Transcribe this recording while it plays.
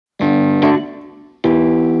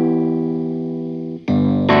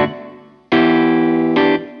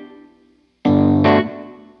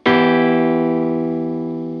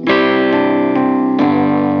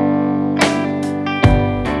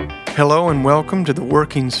Hello and welcome to The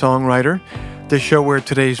Working Songwriter, the show where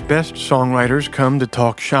today's best songwriters come to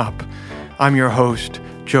talk shop. I'm your host,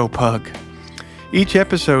 Joe Pug. Each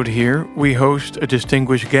episode here, we host a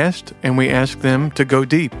distinguished guest and we ask them to go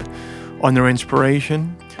deep on their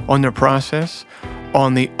inspiration, on their process,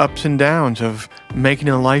 on the ups and downs of making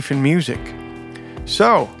a life in music.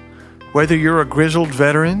 So, whether you're a grizzled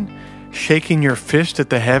veteran, shaking your fist at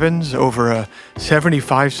the heavens over a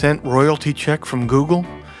 75-cent royalty check from Google,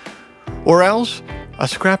 or else a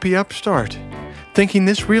scrappy upstart, thinking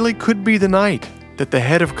this really could be the night that the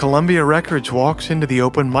head of Columbia Records walks into the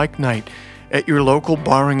open mic night at your local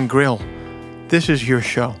bar and grill, this is your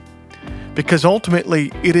show. Because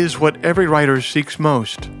ultimately, it is what every writer seeks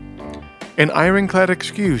most, an ironclad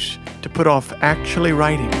excuse to put off actually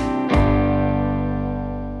writing.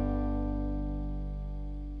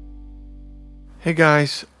 Hey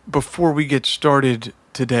guys, before we get started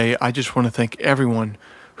today, I just want to thank everyone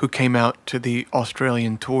who came out to the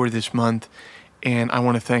Australian tour this month, and I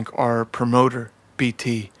want to thank our promoter,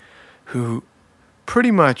 BT, who pretty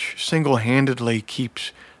much single-handedly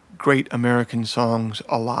keeps great American songs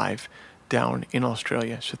alive down in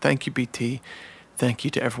Australia. So thank you, BT. Thank you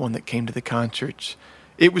to everyone that came to the concerts.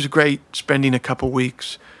 It was great spending a couple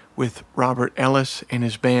weeks with Robert Ellis and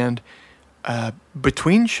his band.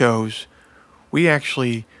 Between shows, we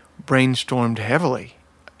actually brainstormed heavily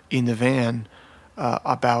in the van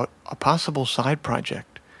about a possible side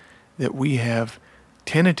project that we have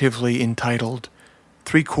tentatively entitled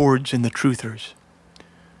Three Chords and the Truthers,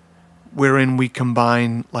 wherein we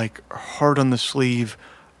combine like hard-on-the-sleeve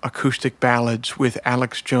acoustic ballads with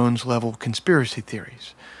Alex Jones-level conspiracy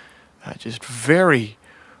theories. Just very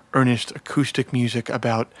earnest acoustic music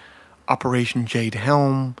about Operation Jade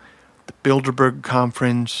Helm, the Bilderberg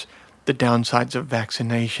Conference, the downsides of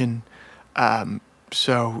vaccination.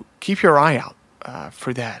 So keep your eye out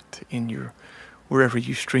for that in your wherever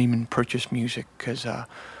you stream and purchase music, because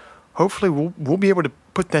hopefully we'll be able to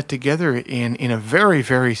put that together in a very,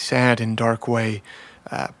 very sad and dark way.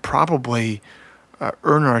 Probably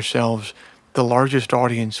earn ourselves the largest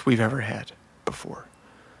audience we've ever had before,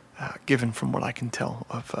 given from what I can tell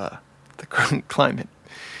of the current climate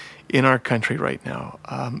in our country right now.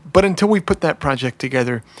 But until we put that project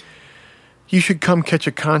together, you should come catch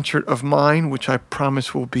a concert of mine, which I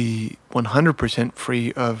promise will be 100%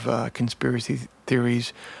 free of conspiracy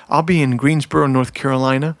theories. I'll be in Greensboro, North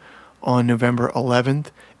Carolina on November 11th,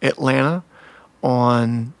 Atlanta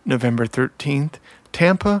on November 13th,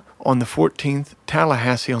 Tampa on the 14th,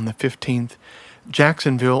 Tallahassee on the 15th,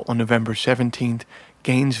 Jacksonville on November 17th,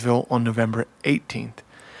 Gainesville on November 18th.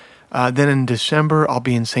 Then in December, I'll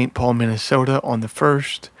be in St. Paul, Minnesota on the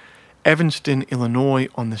 1st, Evanston, Illinois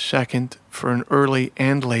on the 2nd for an early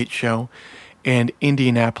and late show, and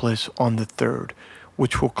Indianapolis on the 3rd,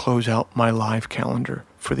 which will close out my live calendar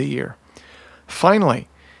for the year. Finally,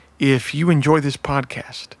 if you enjoy this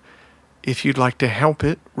podcast, if you'd like to help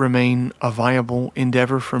it remain a viable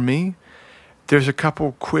endeavor for me, there's a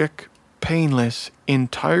couple quick, painless,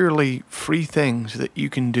 entirely free things that you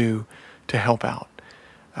can do to help out.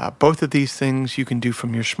 Both of these things you can do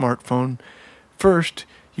from your smartphone. First,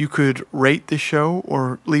 you could rate the show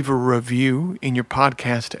or leave a review in your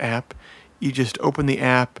podcast app. You just open the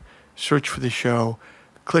app, search for the show,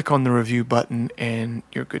 click on the review button, and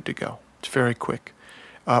you're good to go. It's very quick.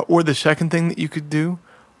 Or the second thing that you could do,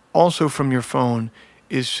 also from your phone,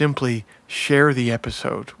 is simply share the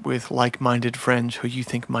episode with like-minded friends who you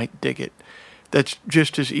think might dig it. That's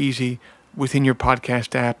just as easy. Within your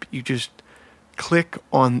podcast app, you just click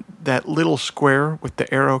on that little square with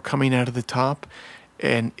the arrow coming out of the top,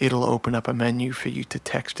 and it'll open up a menu for you to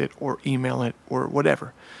text it or email it or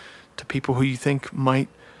whatever to people who you think might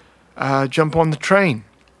jump on the train.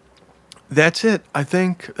 That's it. I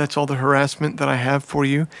think that's all the harassment that I have for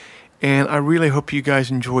you, and I really hope you guys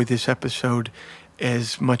enjoy this episode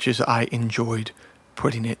as much as I enjoyed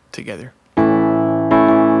putting it together.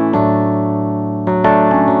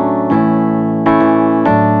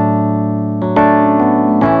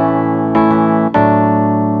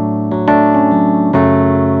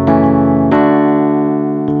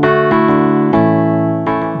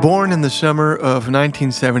 Born in the summer of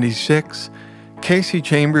 1976, Kasey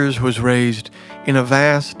Chambers was raised in a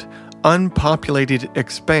vast, unpopulated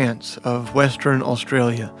expanse of Western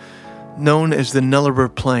Australia, known as the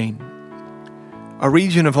Nullarbor Plain, a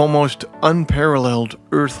region of almost unparalleled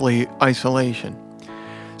earthly isolation.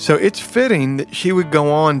 So it's fitting that she would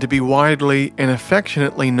go on to be widely and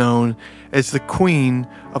affectionately known as the Queen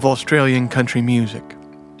of Australian country music.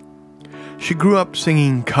 She grew up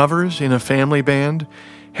singing covers in a family band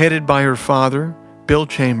headed by her father, Bill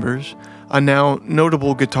Chambers, a now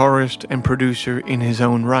notable guitarist and producer in his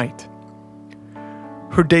own right.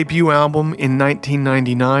 Her debut album in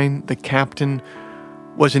 1999, The Captain,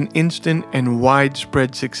 was an instant and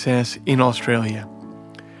widespread success in Australia.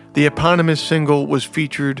 The eponymous single was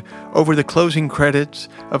featured over the closing credits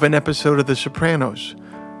of an episode of The Sopranos,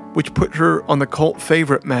 which put her on the cult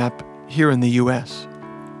favorite map here in the US.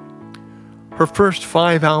 Her first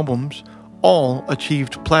 5 albums all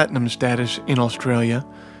achieved platinum status in Australia,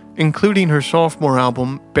 including her sophomore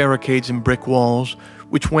album, Barricades and Brick Walls,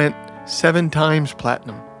 which went 7 times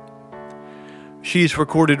platinum. She's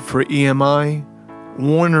recorded for EMI,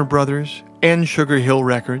 Warner Brothers, and Sugar Hill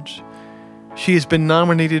Records. She has been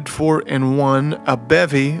nominated for and won a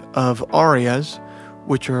bevy of ARIAs,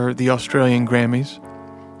 which are the Australian Grammys.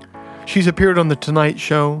 She's appeared on The Tonight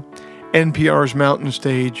Show, NPR's Mountain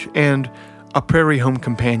Stage, and A Prairie Home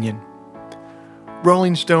Companion.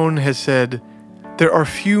 Rolling Stone has said, "There are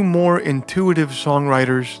few more intuitive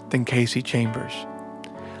songwriters than Kasey Chambers."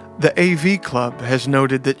 The AV Club has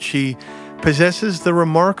noted that she possesses the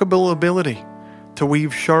remarkable ability to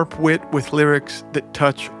weave sharp wit with lyrics that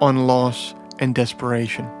touch on loss and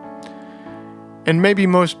desperation. And maybe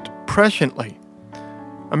most presciently,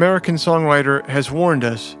 American Songwriter has warned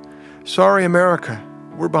us, "Sorry, America,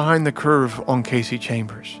 we're behind the curve on Kasey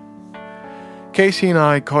Chambers." Kasey and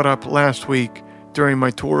I caught up last week during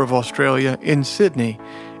my tour of Australia in Sydney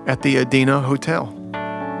at the Adina Hotel.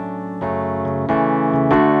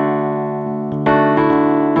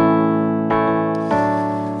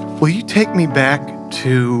 Will you take me back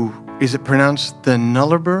to, is it pronounced the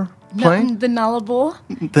Nullarbor plane? The Nullarbor.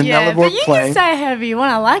 The Nullarbor but you plane. can say however you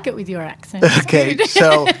want. I like it with your accent. It's Okay, good.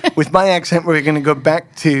 so with my accent, we're going to go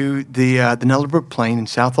back to the Nullarbor Plain in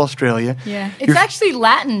South Australia. Yeah, it's actually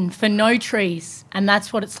Latin for no trees, and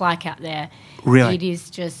that's what it's like out there. Really? It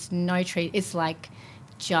is just no trees. It's like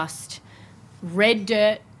just red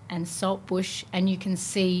dirt and salt bush, and you can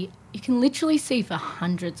literally see for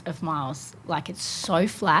hundreds of miles. Like, it's so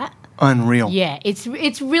flat. Unreal. Yeah,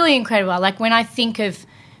 it's really incredible. Like, when I think of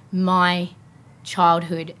my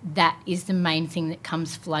childhood, that is the main thing that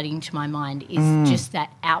comes flooding to my mind is just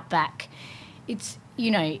that outback. It's,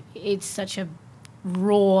 it's such a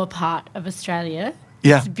raw part of Australia.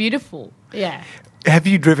 Yeah. It's beautiful. Yeah. Have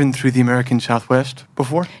you driven through the American Southwest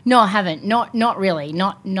before? No, I haven't. Not really.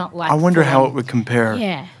 Not like. I wonder how it would compare.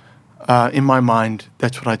 Yeah. In my mind,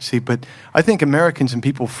 that's what I'd see. But I think Americans and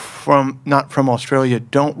people not from Australia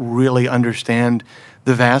don't really understand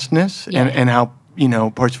the vastness and how,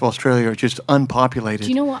 parts of Australia are just unpopulated. Do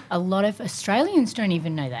you know what? A lot of Australians don't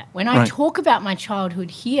even know that. When I talk about my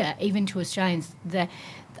childhood here, even to Australians,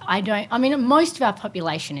 most of our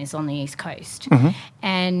population is on the East Coast. Mm-hmm.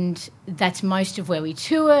 And that's most of where we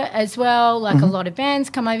tour as well. Like, a lot of bands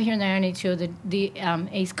come over here and they only tour the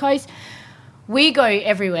East Coast. We go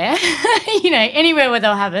everywhere, anywhere where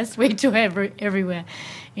they'll have us. We tour everywhere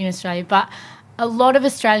in Australia. But a lot of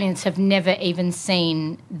Australians have never even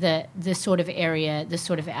seen the sort of area, the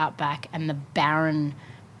sort of outback and the barren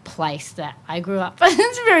place that I grew up.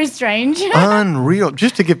 It's very strange. Unreal.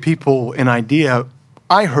 Just to give people an idea,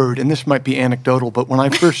 I heard, and this might be anecdotal, but when I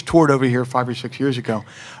first toured over here 5 or 6 years ago,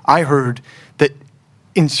 I heard that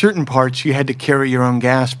in certain parts you had to carry your own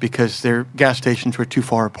gas because their gas stations were too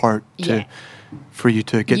far apart for you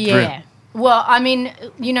to get through. Yeah. Well,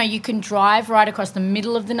 you can drive right across the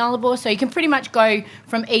middle of the Nullarbor, so you can pretty much go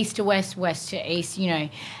from east to west, west to east,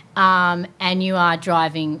 and you are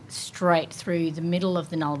driving straight through the middle of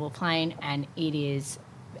the Nullarbor Plain, and it is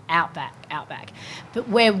outback. But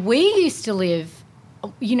where we used to live,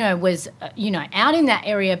 was, out in that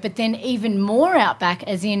area, but then even more outback,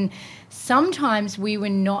 as in sometimes we were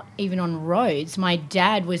not even on roads. My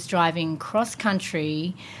dad was driving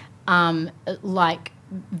cross-country,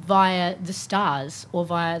 via the stars or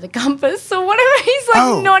via the compass or whatever. He's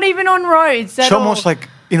not even on roads at all. It's almost like,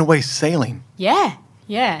 in a way, sailing. Yeah.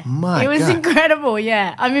 My it was God. incredible,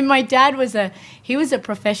 yeah. I mean, my dad was a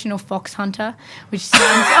professional fox hunter, which sounds,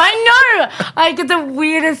 I know, I get the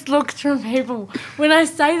weirdest looks from people when I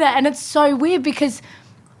say that, and it's so weird because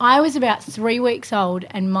I was about 3 weeks old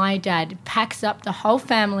and my dad packs up the whole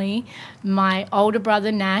family, my older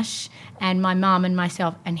brother Nash and my mum and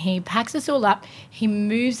myself, and he packs us all up. He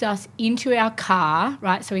moves us into our car,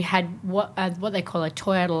 right? So we had what they call a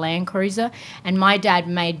Toyota Land Cruiser, and my dad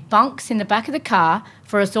made bunks in the back of the car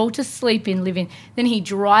for us all to sleep in, live in. Then he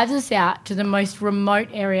drives us out to the most remote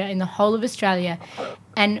area in the whole of Australia,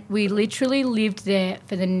 And we literally lived there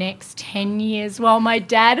for the next 10 years while my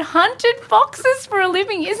dad hunted foxes for a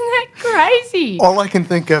living. Isn't that crazy? All I can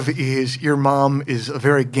think of is your mom is a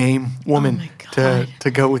very game woman to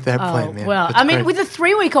go with that plan, man. Well, That's I mean, great. with a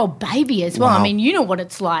 3-week-old baby as well. Wow. I mean, you know what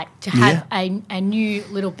it's like to have a new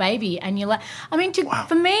little baby. And you're like, I mean,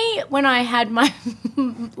 for me, when I had my,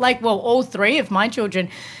 all three of my children,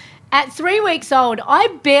 at 3 weeks old, I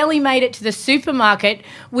barely made it to the supermarket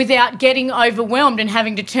without getting overwhelmed and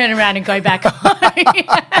having to turn around and go back home.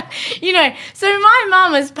 So my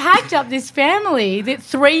mum has packed up this family, the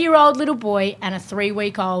 3-year-old little boy and a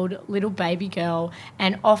 3-week-old little baby girl,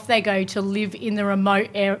 and off they go to live in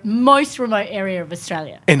the most remote area of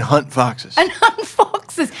Australia. And hunt foxes. And hunt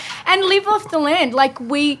foxes and live off the land.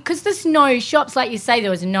 Because there's no shops, like you say, there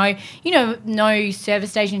was no service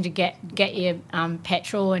station to get your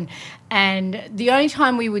petrol, and the only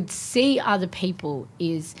time we would see other people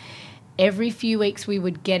is every few weeks we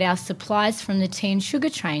would get our supplies from the tea and sugar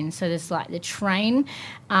train. So there's like the train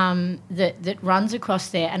that runs across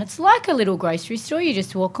there, and it's like a little grocery store. You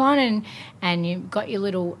just walk on and you've got your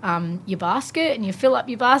little your basket, and you fill up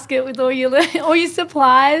your basket with all your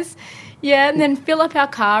supplies. Yeah, and then fill up our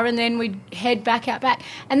car, and then we'd head back out back.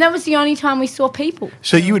 And that was the only time we saw people.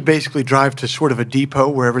 So you would basically drive to sort of a depot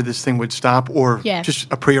wherever this thing would stop, or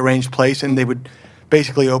just a prearranged place, and they would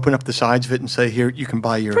basically open up the sides of it and say, here, you can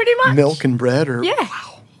buy your milk and bread. Or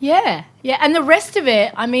wow. Yeah. And the rest of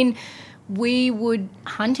it, I mean, we would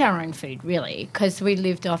hunt our own food, really, because we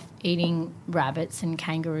lived off eating rabbits and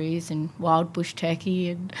kangaroos and wild bush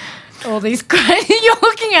turkey and all these crazy... You're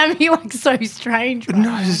looking at me like so strange. Right?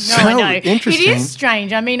 No, it's so interesting. It is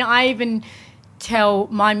strange. I mean, I even tell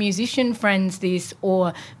my musician friends this,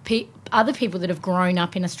 or other people that have grown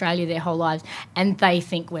up in Australia their whole lives, and they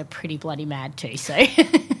think we're pretty bloody mad too, so...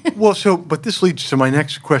 But this leads to my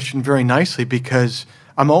next question very nicely, because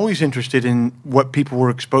I'm always interested in what people were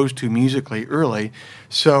exposed to musically early.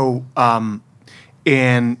 So, so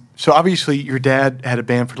obviously your dad had a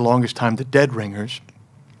band for the longest time, the Dead Ringers,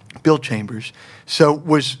 Bill Chambers. So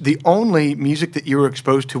was the only music that you were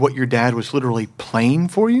exposed to what your dad was literally playing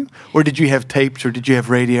for you? Or did you have tapes, or did you have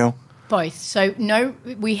radio? Both. So, no,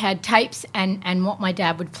 we had tapes and what my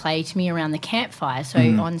dad would play to me around the campfire. So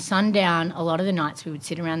on sundown, a lot of the nights we would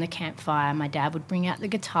sit around the campfire. My dad would bring out the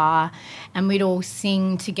guitar and we'd all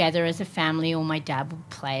sing together as a family, or my dad would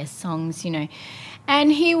play us songs,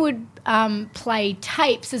 And he would play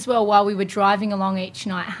tapes as well while we were driving along each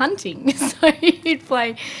night hunting. So he'd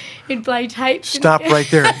play tapes. Stop right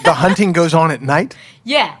there. The hunting goes on at night?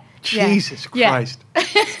 Yeah. Jesus Christ. Yeah.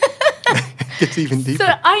 It's even deeper.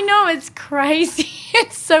 So I know, it's crazy.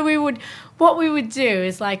 So what we would do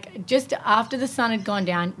is, like, just after the sun had gone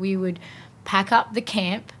down, we would pack up the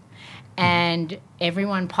camp and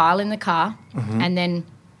everyone pile in the car, and then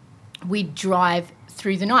we'd drive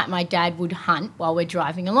through the night. My dad would hunt while we're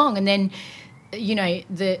driving along, and then,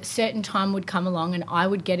 the certain time would come along and I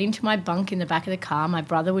would get into my bunk in the back of the car. My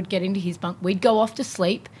brother would get into his bunk. We'd go off to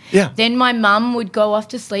sleep. Yeah. Then my mum would go off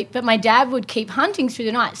to sleep, but my dad would keep hunting through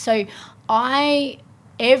the night. So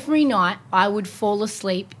every night I would fall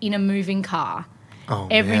asleep in a moving car.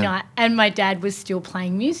 Every night. And my dad was still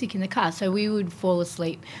playing music in the car. So we would fall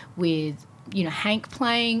asleep with, Hank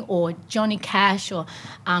playing, or Johnny Cash, or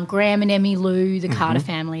Graham and Emmy Lou, the Carter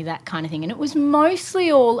family, that kind of thing. And it was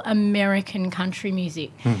mostly all American country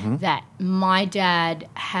music that my dad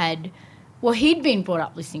had. Well, he'd been brought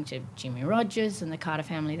up listening to Jimmy Rogers and the Carter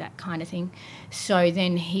family, that kind of thing. So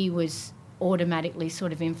then he was automatically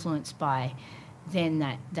sort of influenced by then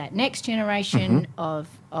that next generation of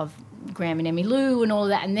Graham and Emmy Lou and all of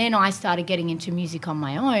that. And then I started getting into music on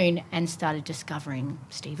my own and started discovering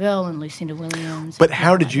Steve Earle and Lucinda Williams. But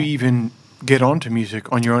how did you even get onto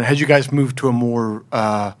music on your own? Had you guys moved to a more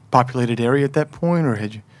populated area at that point, or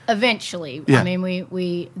had you? Eventually. Yeah. I mean,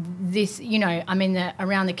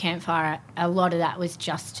 around the campfire, a lot of that was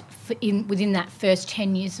just within that first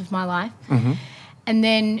 10 years of my life. And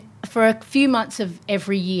then for a few months of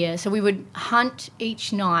every year, so we would hunt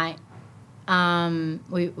each night.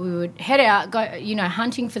 We would head out, go,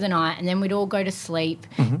 hunting for the night, and then we'd all go to sleep.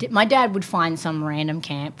 My dad would find some random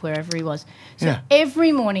camp wherever he was. So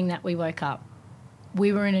every morning that we woke up,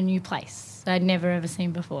 we were in a new place I'd never ever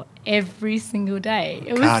seen before. Every single day.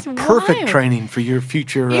 It was perfect wild. Training for your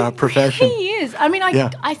future profession. It really is. I mean,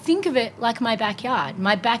 I think of it like my backyard.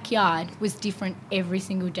 My backyard was different every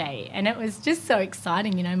single day, and it was just so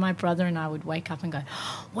exciting. My brother and I would wake up and go,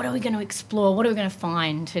 what are we going to explore? What are we going to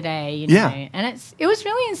find today? And it was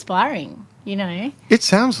really inspiring, It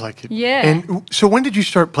sounds like it. Yeah. And so when did you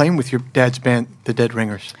start playing with your dad's band, the Dead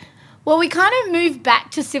Ringers? Well, we kind of moved back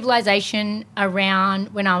to civilization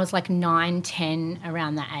around when I was like 9, 10,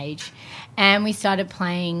 around that age. And we started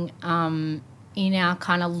playing in our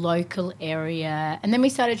kind of local area. And then we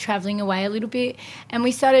started travelling away a little bit. And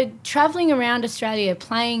we started travelling around Australia,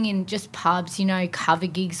 playing in just pubs, you know, cover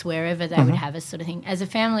gigs, wherever they would have us sort of thing. As a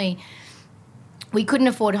family, we couldn't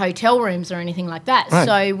afford hotel rooms or anything like that. Right.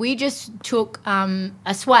 So we just took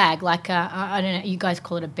a swag, like I don't know, you guys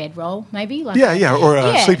call it a bedroll maybe? Like or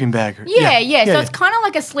a sleeping bag. Or, So it's kind of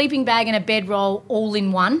like a sleeping bag and a bedroll all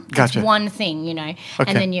in one. Gotcha. It's one thing, you know, Okay.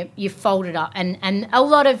 and then you fold it up. And a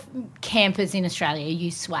lot of campers in Australia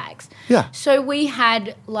use swags. Yeah. So we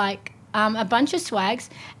had like a bunch of swags,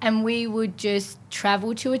 and we would just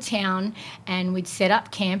travel to a town and we'd set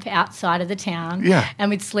up camp outside of the town. Yeah. And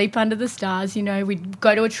we'd sleep under the stars, you know. We'd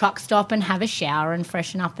go to a truck stop and have a shower and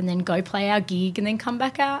freshen up and then go play our gig and then come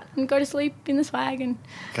back out and go to sleep in the swag. And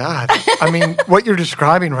God, I mean, what you're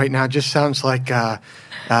describing right now just sounds like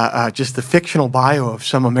just the fictional bio of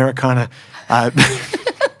some Americana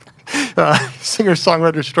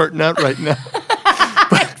singer-songwriter starting out right now.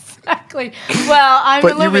 Exactly. Well, I'm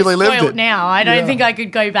But a little you really bit lived spoiled it. now. I don't Yeah. think I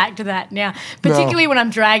could go back to that now, particularly when I'm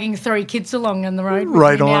dragging 3 kids along on the road with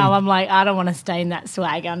Right me now. on. I'm like, I don't want to stay in that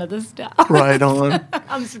swag under the stars. Right on.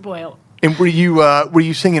 I'm spoiled. And were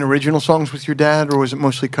you singing original songs with your dad, or was it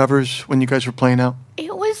mostly covers when you guys were playing out?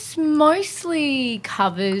 It was mostly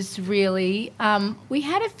covers, really. We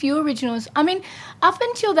had a few originals. I mean, up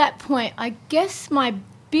until that point, I guess my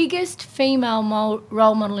biggest female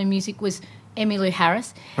role model in music was Emmylou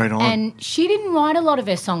Harris. Right on. And she didn't write a lot of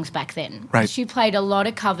her songs back then. Right. She played a lot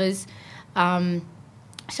of covers.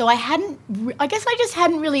 So I guess I just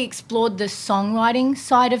hadn't really explored the songwriting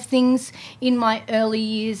side of things in my early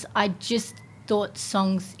years. I just thought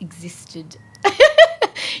songs existed.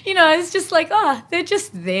 You know, it's just like, they're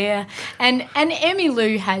just there. And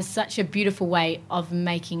Emmylou has such a beautiful way of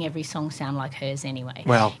making every song sound like hers anyway.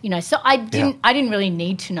 Well, you know, so I didn't really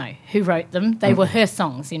need to know who wrote them. They were her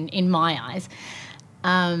songs in my eyes.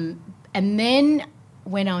 And then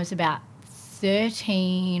when I was about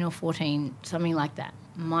 13 or 14, something like that,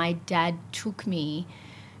 my dad took me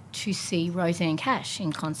to see Roseanne Cash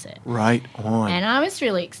in concert. Right on. And I was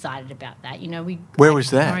really excited about that. You know, Where was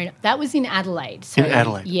that? That was in Adelaide. So, In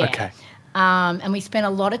Adelaide, yeah. okay. And we spent a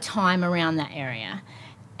lot of time around that area.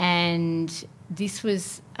 And this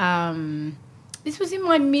was in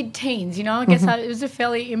my mid-teens, you know. I guess it was a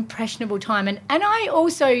fairly impressionable time. And I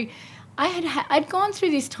also, I'd gone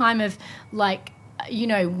through this time of, like, you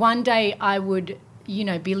know, one day I would, you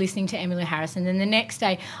know, be listening to Emmylou Harris, and then the next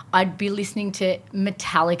day I'd be listening to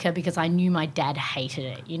Metallica because I knew my dad hated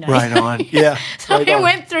it, you know. Right on, yeah. So right I on.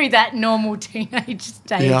 went through that normal teenage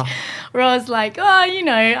stage where I was like, you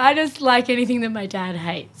know, I just like anything that my dad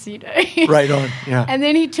hates, you know. Right on, yeah. And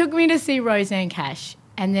then he took me to see Roseanne Cash,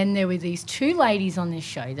 and then there were these 2 ladies on this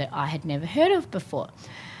show that I had never heard of before.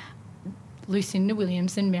 Lucinda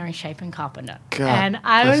Williams and Mary Chapin Carpenter. God, and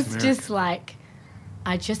I bless was America. just like,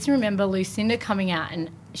 I just remember Lucinda coming out and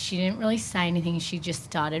she didn't really say anything. She just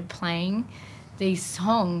started playing these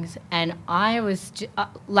songs, and I was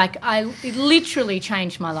it literally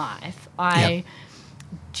changed my life. I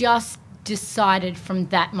just decided from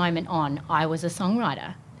that moment on I was a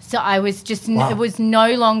songwriter. So I was just, it was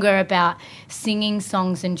no longer about singing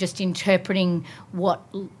songs and just interpreting what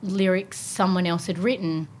lyrics someone else had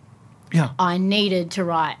written. Yeah. I needed to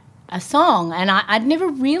write a song, and I'd never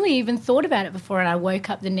really even thought about it before, and I woke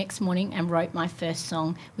up the next morning and wrote my first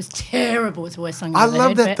song. It was terrible. It was the worst song I've ever heard. I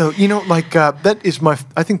love that, though. You know, like, that is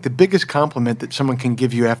I think the biggest compliment that someone can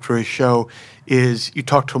give you after a show is you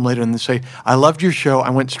talk to them later and they say, I loved your show. I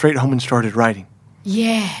went straight home and started writing.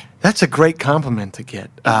 Yeah. That's a great compliment to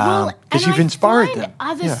get because you've inspired them.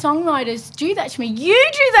 Other songwriters do that to me. You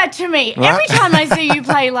do that to me every time I see you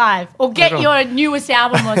play live or get your newest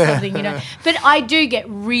album or something, you know. But I do get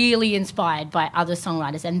really inspired by other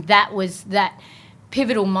songwriters, and that was that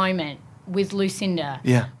pivotal moment with Lucinda.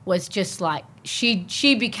 Yeah. Was just like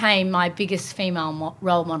she became my biggest female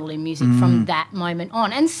role model in music from that moment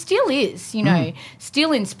on, and still is, you know,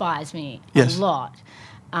 still inspires me a lot.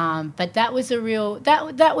 But that was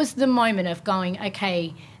that was the moment of going,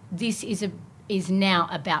 okay, this is now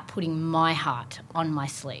about putting my heart on my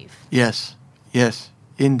sleeve. Yes,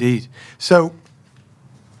 indeed. So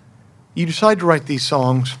you decide to write these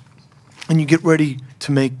songs, and you get ready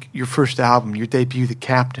to make your first album, your debut, The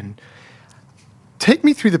Captain. Take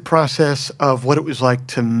me through the process of what it was like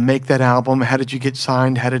to make that album. How did you get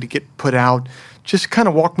signed? How did it get put out? Just kind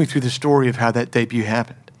of walk me through the story of how that debut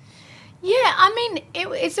happened. Yeah, I mean,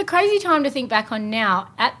 it's a crazy time to think back on now.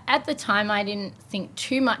 At the time, I didn't think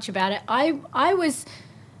too much about it. I was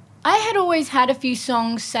I had always had a few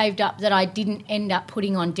songs saved up that I didn't end up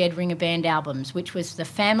putting on Dead Ringer Band albums, which was the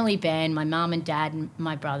family band, my mum and dad and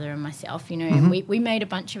my brother and myself, and we made a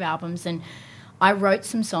bunch of albums, and I wrote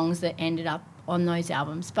some songs that ended up on those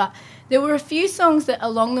albums. But there were a few songs that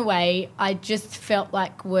along the way I just felt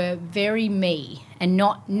like were very me and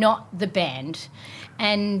not the band,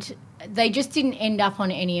 and they just didn't end up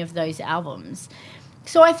on any of those albums.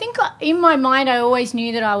 So I think in my mind I always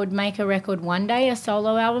knew that I would make a record one day, a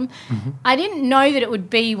solo album. I didn't know that it would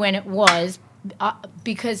be when it was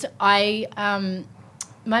because my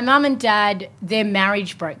mum and dad, their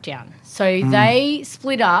marriage broke down. So they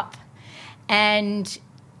split up, and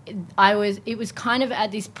it was kind of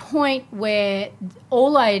at this point where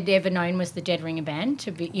all I had ever known was the Dead Ringer Band.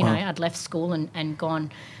 To be, I'd left school and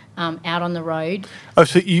gone out on the road. Oh,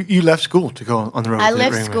 so you left school to go on the road? I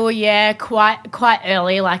left school, quite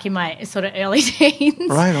early, like in my sort of early teens.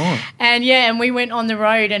 Right on. And we went on the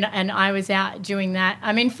road, and I was out doing that.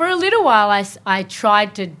 I mean, for a little while, I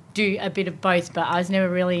tried to do a bit of both, but I was never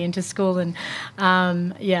really into school. And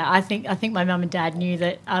I think my mum and dad knew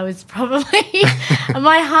that I was probably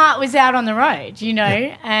my heart was out on the road,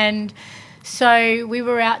 and so we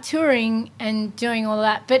were out touring and doing all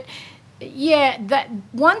that, but. Yeah, that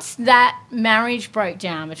once that marriage broke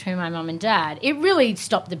down between my mum and dad, it really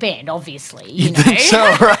stopped the band, obviously. You know? Think so,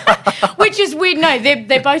 right? Which is weird. No,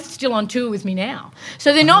 they're both still on tour with me now.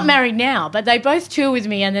 So they're not married now, but they both tour with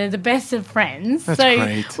me and they're the best of friends. That's so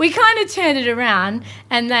great. We kind of turned it around,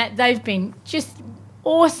 and that they've been just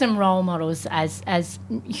awesome role models as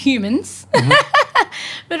humans,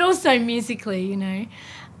 but also musically,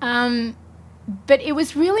 But it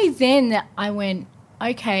was really then that I went,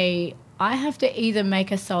 okay, I have to either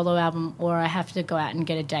make a solo album or I have to go out and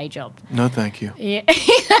get a day job. No, thank you. Yeah,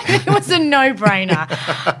 it was a no-brainer.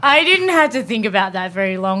 I didn't have to think about that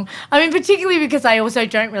very long. I mean, particularly because I also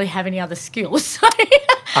don't really have any other skills. So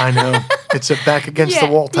I know. It's a back against the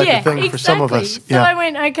wall type of thing for some of us. So I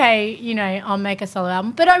went, okay, I'll make a solo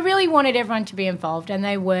album. But I really wanted everyone to be involved, and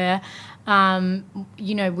they were. I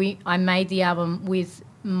made the album with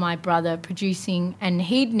my brother producing, and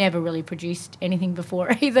he'd never really produced anything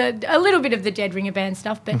before either, a little bit of the Dead Ringer Band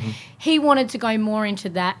stuff, but he wanted to go more into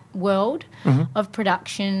that world of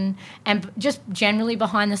production and just generally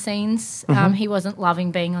behind the scenes. He wasn't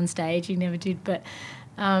loving being on stage, he never did, but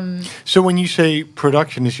so when you say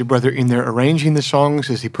production, is your brother in there arranging the songs?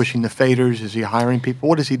 Is he pushing the faders? Is he hiring people?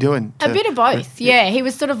 What is he doing? A bit of both, yeah. He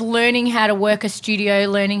was sort of learning how to work a studio,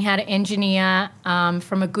 learning how to engineer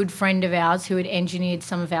from a good friend of ours who had engineered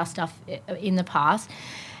some of our stuff in the past.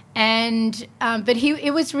 And but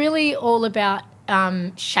it was really all about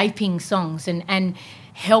shaping songs and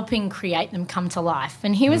helping create them come to life.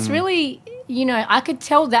 And he was really, I could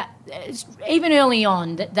tell that even early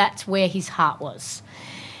on that's where his heart was.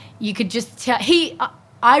 You could just tell.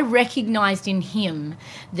 I recognised in him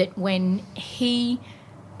that when he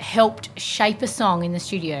helped shape a song in the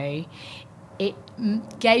studio, it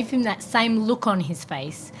gave him that same look on his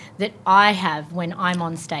face that I have when I'm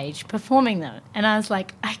on stage performing them. And I was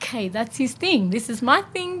like, okay, that's his thing. This is my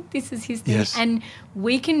thing. This is his thing. Yes. And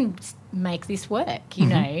we can make this work,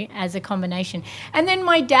 as a combination. And then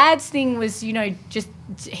my dad's thing was,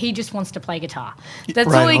 he just wants to play guitar.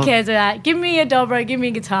 That's all he cares about. Give me a dobro, give me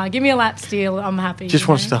a guitar, give me a lap steel, I'm happy. Just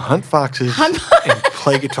wants to hunt foxes and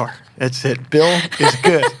play guitar. That's it. Bill is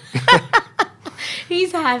good.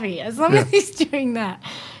 He's happy as long as he's doing that.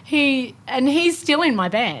 He's still in my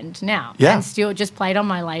band now. Yeah. And still just played on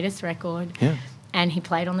my latest record. Yeah. And he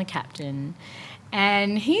played on The Captain.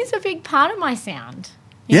 And he's a big part of my sound.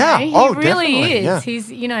 He really definitely. is. Yeah.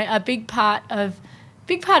 He's, a big part of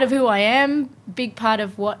who I am, big part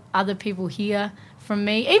of what other people hear from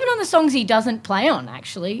me. Even on the songs he doesn't play on,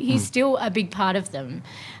 actually, he's still a big part of them.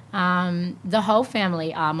 The whole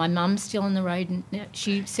family are. My mum's still on the road, and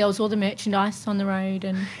she sells all the merchandise on the road.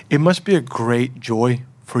 And it must be a great joy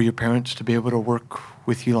for your parents to be able to work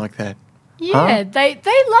with you like that. Yeah, they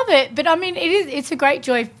love it. But I mean, it's a great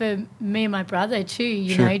joy for me and my brother too.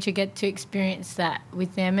 You know, to get to experience that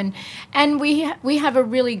with them, and we have a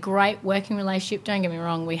really great working relationship. Don't get me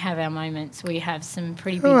wrong, we have our moments. We have some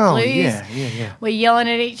pretty big blues. Yeah. We're yelling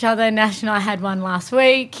at each other. Nash and I had one last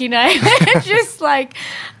week. Just like,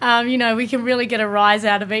 we can really get a rise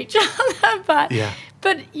out of each other.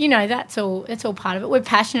 But that's all part of it. We're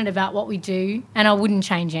passionate about what we do, and I wouldn't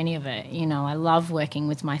change any of it. I love working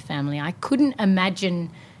with my family. I couldn't imagine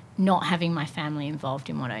not having my family involved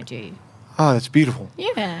in what I do. Oh, that's beautiful.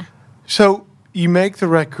 Yeah. So you make the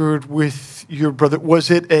record with your brother. Was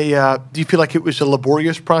it do you feel like it was a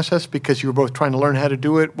laborious process because you were both trying to learn how to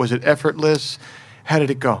do it? Was it effortless? How did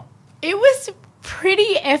it go? It was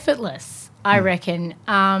pretty effortless, I reckon.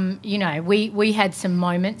 You know, we had some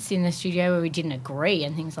moments in the studio where we didn't agree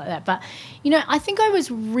and things like that. But, you know, I think I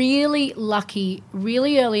was really lucky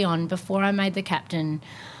really early on before I made the captain.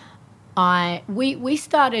 We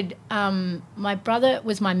started, my brother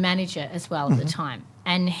was my manager as well at the time.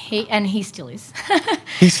 And he still is.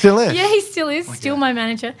 He still is? Yeah, he still is, still my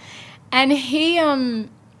manager. And he,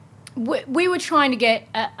 we were trying to get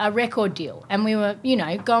a record deal, and we were, you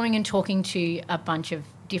know, going and talking to a bunch of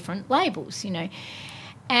different labels, you know.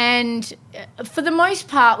 And for the most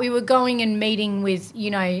part, we were going and meeting with, you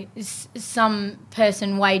know, some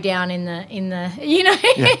person way down in the you know,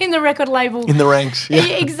 in the record label. In the ranks, yeah.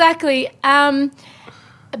 Exactly.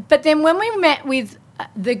 But then when we met with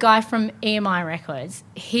the guy from EMI Records,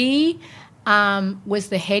 he was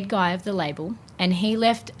the head guy of the label, and he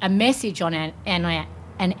left a message on an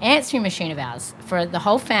answering machine of ours for the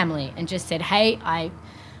whole family and just said, hey, I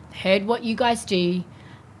heard what you guys do.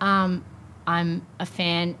 I'm a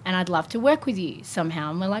fan and I'd love to work with you somehow.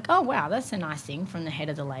 And we're like, oh, wow, that's a nice thing from the head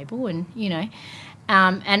of the label. And, you know,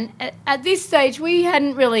 and at this stage, we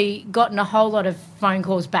hadn't really gotten a whole lot of phone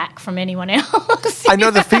calls back from anyone else. I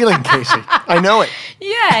know the feeling, Kasey. I know it.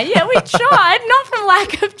 Yeah, we tried, not from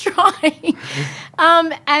lack of trying.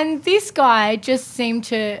 And this guy just seemed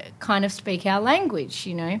to kind of speak our language,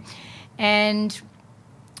 you know. And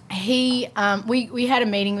he, we had a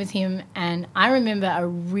meeting with him, and I remember a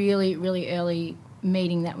really, really early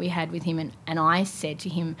meeting that we had with him, and I said to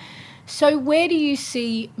him, so where do you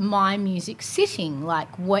see my music sitting? Like,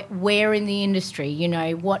 where in the industry? You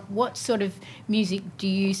know, what sort of music do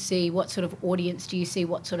you see? What sort of audience do you see?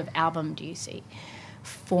 What sort of album do you see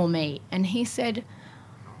for me? And he said,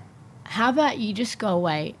 how about you just go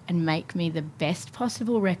away and make me the best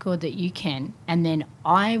possible record that you can, and then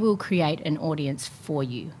I will create an audience for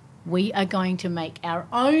you. We are going to make our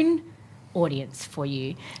own audience for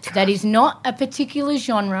you. That is not a particular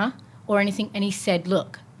genre or anything. And he said,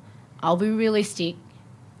 look, I'll be realistic.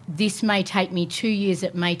 This may take me 2 years.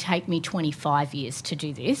 It may take me 25 years to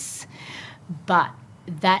do this. But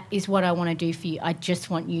that is what I want to do for you. I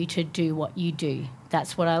just want you to do what you do.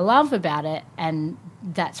 That's what I love about it, and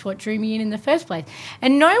that's what drew me in the first place.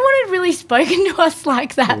 And no one had really spoken to us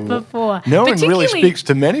like that before. No one really speaks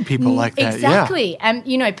to many people like that. Exactly. Yeah. And,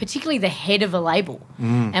 you know, particularly the head of a label.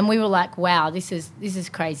 And we were like, wow, this is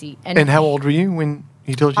crazy. And how old were you when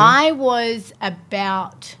he told you? I was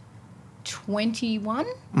about 21.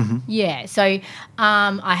 Yeah. So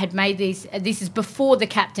I had made these. This is before the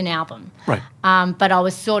Captain album. Right. But I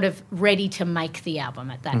was sort of ready to make the album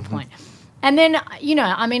at that point. And then, you know,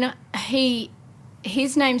 I mean,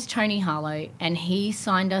 his name's Tony Harlow, and he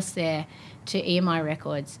signed us there to EMI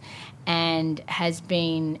Records, and has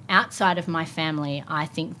been, outside of my family, I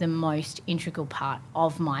think the most integral part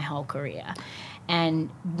of my whole career. And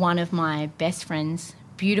one of my best friends,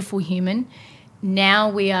 beautiful human. Now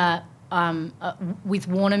we are with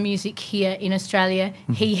Warner Music here in Australia.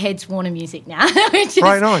 He heads Warner Music now.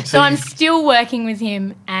 Right on. So I'm still working with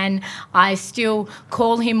him, and I still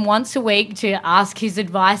call him once a week to ask his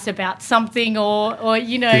advice about something, or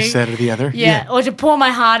you know, this, that, or the other. Yeah, or to pour my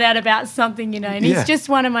heart out about something, you know. And he's just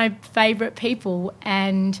one of my favourite people,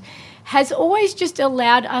 and has always just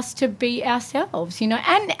allowed us to be ourselves, you know,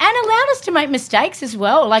 and allowed us to make mistakes as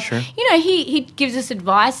well. Like, you know, he gives us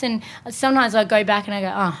advice, and sometimes I go back and I go,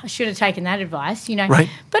 oh, I should have taken that advice, you know. Right.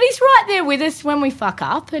 But he's right there with us when we fuck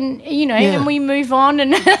up, and, you know, and we move on,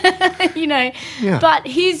 and, you know. Yeah. But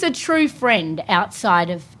he's a true friend outside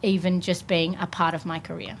of even just being a part of my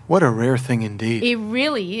career. What a rare thing indeed. It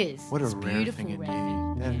really is. What a it's rare beautiful, thing rare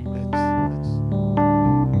indeed.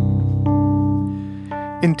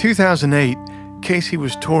 In 2008, Kasey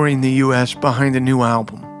was touring the U.S. behind a new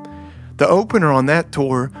album. The opener on that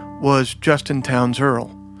tour was Justin Townes Earle,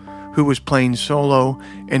 who was playing solo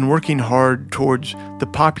and working hard towards the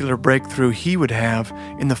popular breakthrough he would have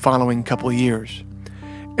in the following couple years.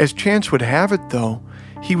 As chance would have it, though,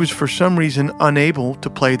 he was for some reason unable to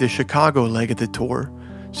play the Chicago leg of the tour,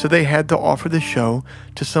 so they had to offer the show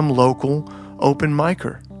to some local open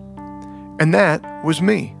micer. And that was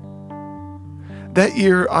me. That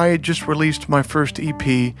year, I had just released my first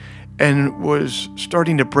EP and was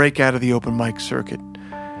starting to break out of the open mic circuit.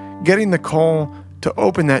 Getting the call to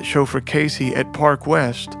open that show for Kasey at Park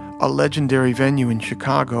West, a legendary venue in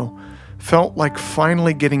Chicago, felt like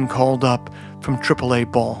finally getting called up from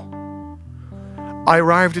AAA ball. I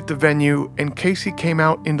arrived at the venue, and Kasey came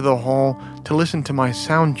out into the hall to listen to my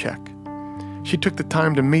sound check. She took the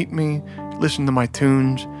time to meet me, listen to my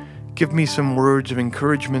tunes, give me some words of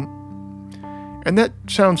encouragement. And that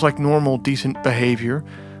sounds like normal, decent behavior,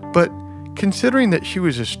 but Considering that she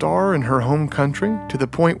was a star in her home country to the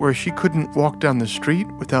point where she couldn't walk down the street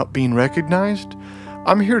without being recognized,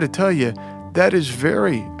 I'm here to tell you that is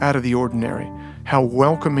very out of the ordinary, how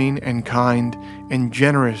welcoming and kind and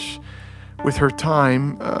generous with her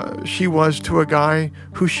time she was to a guy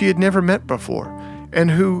who she had never met before, and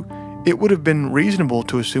who it would have been reasonable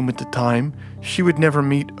to assume at the time she would never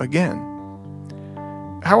meet again.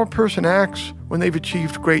 How a person acts when they've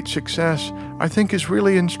achieved great success, I think, is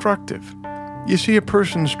really instructive. You see a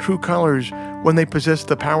person's true colors when they possess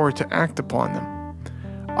the power to act upon them.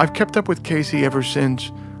 I've kept up with Kasey ever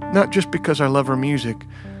since, not just because I love her music,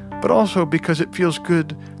 but also because it feels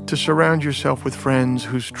good to surround yourself with friends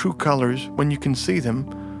whose true colors, when you can see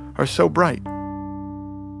them, are so bright.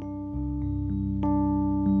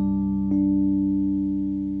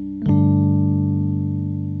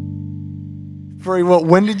 Very well.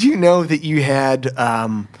 When did you know that you had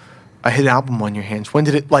a hit album on your hands? When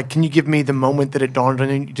did it, can you give me the moment that it dawned on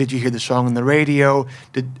you? Did you hear the song on the radio?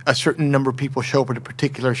 Did a certain number of people show up at a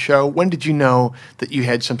particular show? When did you know that you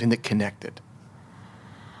had something that connected?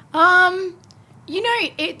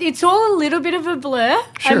 It's all a little bit of a blur,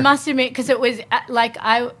 Sure. I must admit, because it was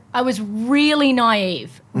I was really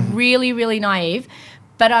naive, really, really naive,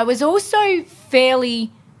 but I was also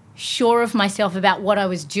fairly sure of myself about what I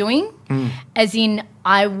was doing, as in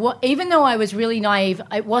even though I was really naive,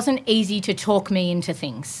 it wasn't easy to talk me into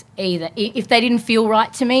things either if they didn't feel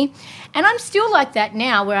right to me. And I'm still like that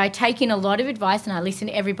now, where I take in a lot of advice and I listen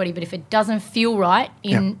to everybody, but if it doesn't feel right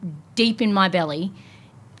deep in my belly,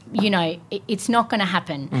 it's not going to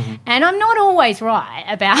happen. And I'm not always right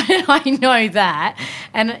about it. I know that.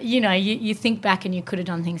 And, you think back and you could have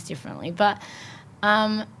done things differently. But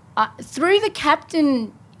through the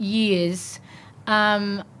captain years,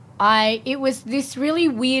 it was this really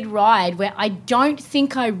weird ride where I don't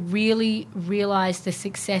think I really realised the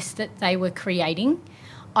success that they were creating.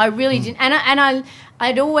 I really didn't. And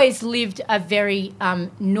I'd always lived a very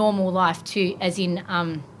normal life too, as in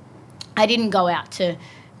I didn't go out to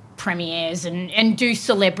premieres and do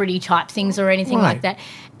celebrity type things or anything like that.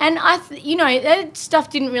 And that stuff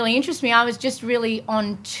didn't really interest me. I was just really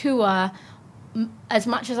on tour as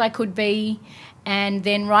much as I could be, and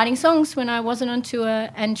then writing songs when I wasn't on tour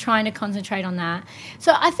and trying to concentrate on that.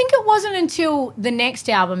 So I think it wasn't until the next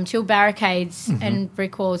album, till Barricades and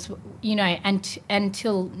Brick Walls, and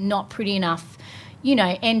until Not Pretty Enough,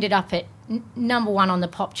 ended up at number one on the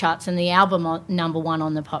pop charts and the album on number one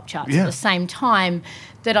on the pop charts at the same time,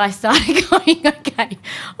 that I started going, okay,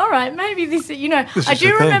 all right, maybe this I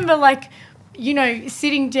do remember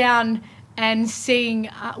sitting down and seeing,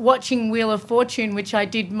 watching Wheel of Fortune, which I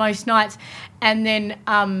did most nights, and then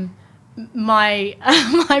my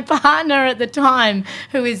partner at the time,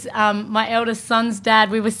 who is my eldest son's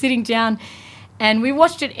dad, we were sitting down and we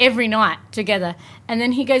watched it every night together, and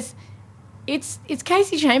then he goes, It's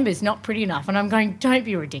Kasey Chambers, Not Pretty Enough. And I'm going, don't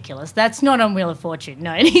be ridiculous. That's not on Wheel of Fortune.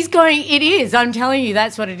 No. And he's going, it is. I'm telling you,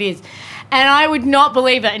 that's what it is. And I would not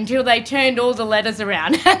believe it until they turned all the letters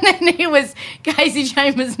around. And then it was Kasey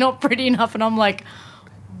Chambers, Not Pretty Enough. And I'm like,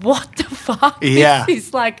 what the fuck? Yeah. This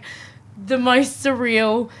is the most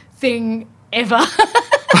surreal thing ever.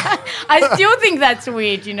 I still think that's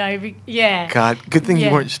weird, Yeah. God, good thing you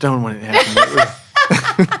weren't stoned when it happened.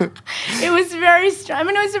 It was very strange. I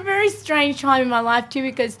mean, it was a very strange time in my life too,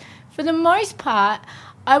 because for the most part,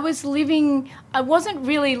 I wasn't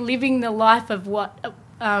really living the life of what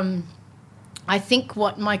I think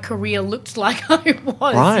what my career looked like I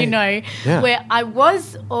was, where I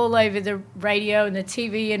was all over the radio and the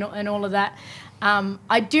TV and all of that.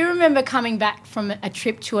 I do remember coming back from a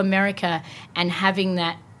trip to America and having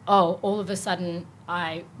that, all of a sudden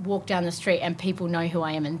I walk down the street and people know who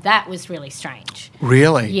I am, and that was really strange.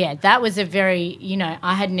 Really? Yeah, that was a very,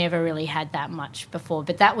 I had never really had that much before,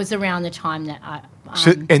 but that was around the time that I...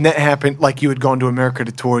 and that happened, you had gone to America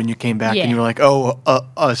to tour and you came back and you were like,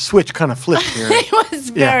 a switch kind of flipped here.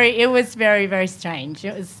 It was very, very strange.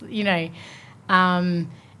 It was, and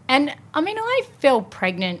I mean, I fell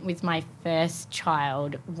pregnant with my first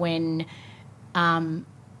child when, I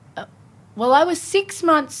was 6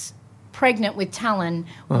 months pregnant with Talon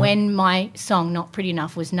when my song Not Pretty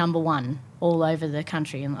Enough was number one all over the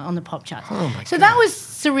country on the pop charts. So that was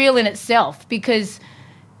surreal in itself, because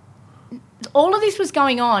all of this was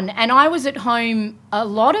going on and I was at home a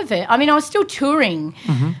lot of it. I mean, I was still touring,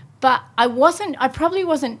 but I probably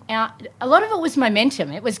wasn't out. A lot of it was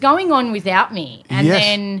momentum. It was going on without me. And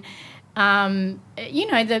then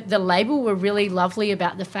The label were really lovely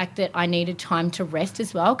about the fact that I needed time to rest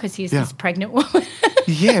as well, because here's this pregnant woman.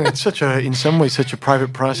 Yeah, it's in some ways, such a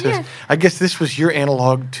private process. Yeah. I guess this was your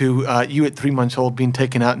analog to you at 3 months old being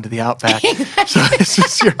taken out into the outback. Exactly. So this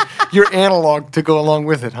is your analog to go along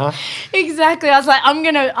with it, huh? Exactly. I was like, I'm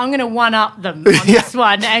gonna one up them on this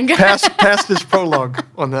one and go pass this prologue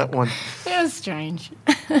on that one. It was strange.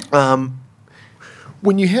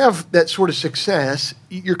 When you have that sort of success,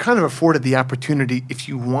 you're kind of afforded the opportunity, if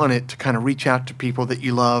you want it, to kind of reach out to people that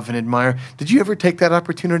you love and admire. Did you ever take that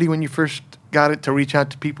opportunity when you first got it to reach out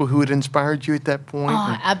to people who had inspired you at that point?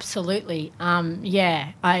 Oh, absolutely.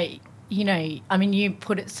 You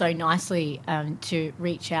put it so nicely to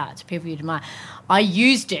reach out to people you admire. I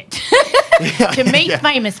used it to meet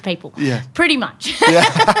famous people, pretty much,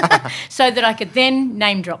 so that I could then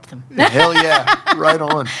name drop them. Hell yeah, right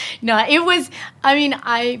on. No, it was,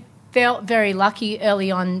 I felt very lucky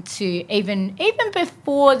early on to even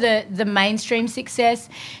before the mainstream success,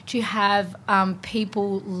 to have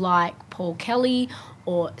people like Paul Kelly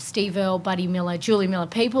or Steve Earle, Buddy Miller, Julie Miller,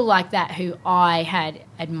 people like that who I had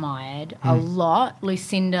admired a lot,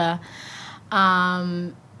 Lucinda,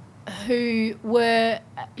 who were,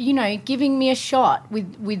 giving me a shot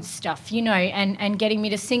with stuff, and getting me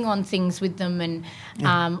to sing on things with them, and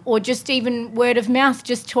or just even word of mouth,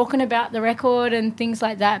 just talking about the record and things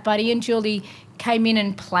like that. Buddy and Julie came in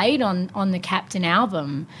and played on the Captain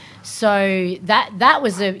album, so that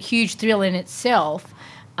was a huge thrill in itself.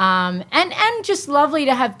 And just lovely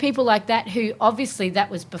to have people like that who, obviously, that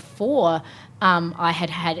was before I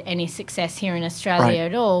had any success here in Australia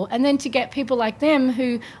at all. And then to get people like them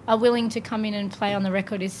who are willing to come in and play on the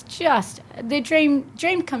record is just the dream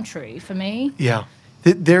come true for me. Yeah.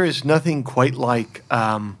 There is nothing quite like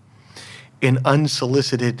an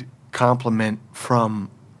unsolicited compliment from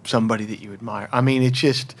somebody that you admire. I mean, it's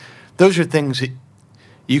just, those are things that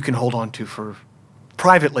you can hold on to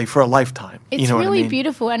privately for a lifetime. It's really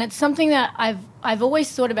beautiful, and it's something that I've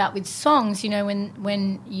always thought about with songs.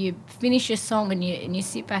 When you finish a song and you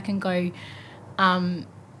sit back and go,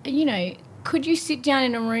 could you sit down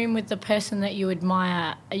in a room with the person that you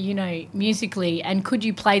admire, musically, and could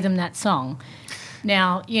you play them that song?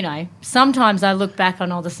 Now, sometimes I look back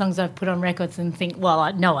on all the songs I've put on records and think,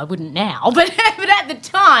 well, no, I wouldn't now, but at the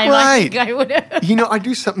time, I think I would have. I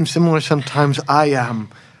do something similar sometimes.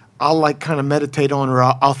 I'll like kind of meditate on, or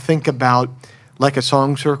I'll think about like a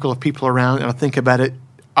song circle of people around, and I'll think about it.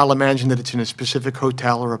 I'll imagine that it's in a specific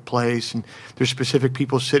hotel or a place, and there's specific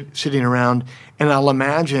people sitting around, and I'll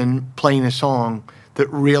imagine playing a song that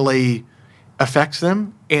really affects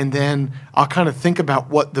them, and then I'll kind of think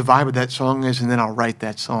about what the vibe of that song is, and then I'll write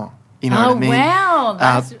that song. You know what I mean? Oh,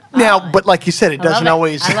 wow. But like you said, it doesn't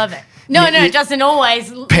always. I love it. No, it doesn't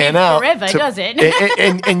always pan out forever, does it?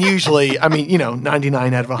 and usually,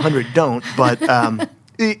 99 out of 100 don't, but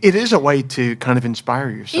it is a way to kind of inspire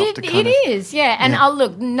yourself. It is, yeah. And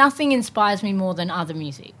look, nothing inspires me more than other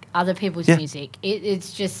music, other people's music.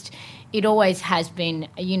 It's just, it always has been,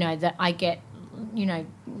 that I get,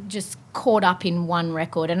 just caught up in one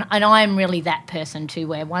record. And I am really that person too,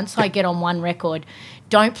 where once I get on one record,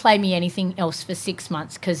 don't play me anything else for 6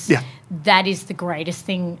 months, because that is the greatest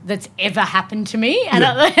thing that's ever happened to me. And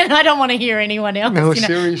I don't want to hear anyone else. No,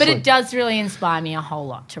 seriously. But it does really inspire me a whole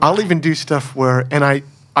lot to write. I'll even do stuff where, and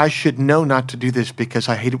I should know not to do this because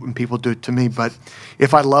I hate it when people do it to me, but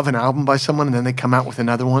if I love an album by someone and then they come out with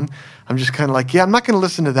another one, I'm just kind of like, I'm not going to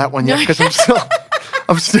listen to that one yet because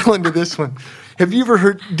I'm still into this one. Have you ever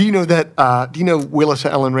heard, do you know Willis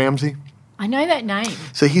Allen Ramsey? I know that name.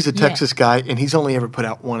 So he's a Texas guy, and he's only ever put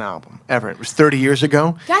out one album, ever. It was 30 years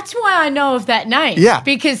ago. That's why I know of that name. Yeah.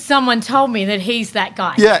 Because someone told me that he's that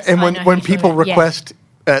guy. Yeah, and when people request,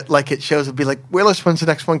 like at shows, it'll be like, Willis, when's the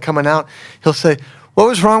next one coming out? He'll say, what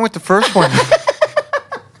was wrong with the first one?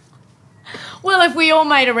 Well, if we all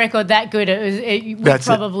made a record that good, we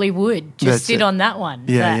probably would just sit on that one.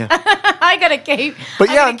 Yeah. I got to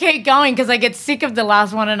keep going because I get sick of the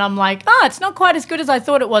last one and I'm like, it's not quite as good as I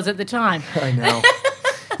thought it was at the time. I know.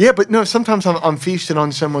 Yeah, but no, sometimes I'm feasted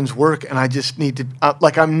on someone's work and I just need to,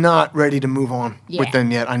 I'm not ready to move on with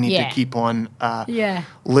them yet. I need to keep on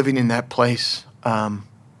living in that place. Man,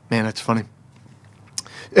 that's funny.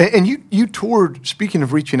 And you toured, speaking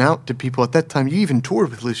of reaching out to people at that time, you even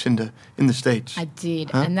toured with Lucinda in the States. I did,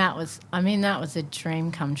 and that was a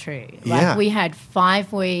dream come true. We had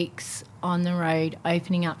 5 weeks on the road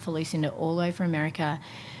opening up for Lucinda all over America.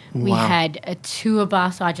 We Wow. had a tour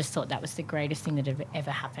bus. I just thought that was the greatest thing that had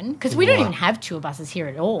ever happened because we don't even have tour buses here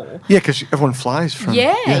at all. Yeah, because everyone flies from...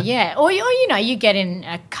 Yeah. Or, you know, you get in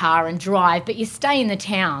a car and drive, but you stay in the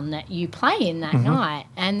town that you play in that night.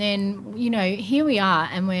 And then, you know, here we are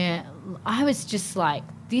and I was just like,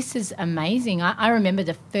 this is amazing. I remember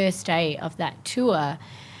the first day of that tour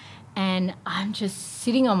and I'm just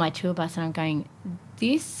sitting on my tour bus and I'm going,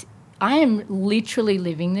 I am literally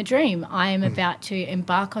living the dream. I am about to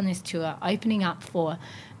embark on this tour, opening up for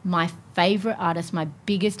my favourite artist, my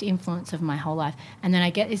biggest influence of my whole life. And then I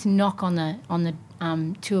get this knock on the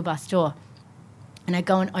tour bus door and I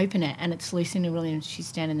go and open it and it's Lucinda Williams. She's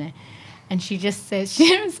standing there and she just says, she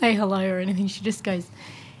didn't say hello or anything. She just goes,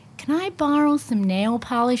 "Can I borrow some nail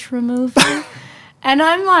polish remover?" And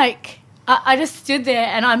I'm like, I just stood there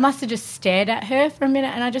and I must have just stared at her for a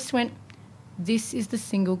minute and I just went, this is the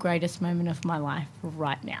single greatest moment of my life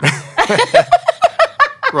right now.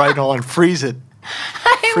 Right on. Freeze it.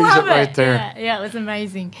 Freeze it right there. Yeah, it was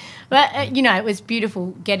amazing. But, you know, it was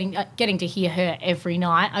beautiful getting to hear her every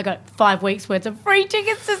night. I got 5 weeks' worth of free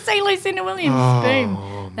tickets to see Lucinda Williams.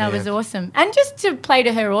 Boom. That was awesome. And just to play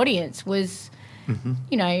to her audience was...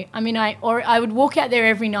 You know, I mean, I would walk out there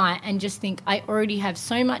every night and just think I already have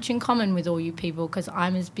so much in common with all you people because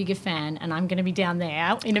I'm as big a fan and I'm going to be down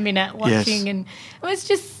there in a minute watching. Yes. And it was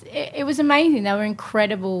just, it was amazing. They were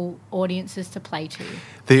incredible audiences to play to.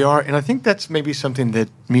 They are, and I think that's maybe something that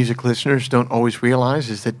music listeners don't always realize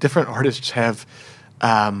is that different artists have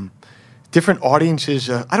different audiences.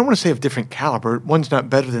 I don't want to say of different caliber. One's not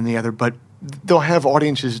better than the other, but they'll have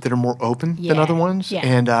audiences that are more open than other ones. Yeah.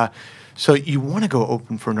 And so you want to go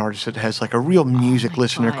open for an artist that has like a real music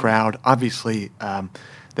listener crowd. Obviously,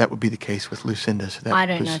 that would be the case with Lucinda. So that I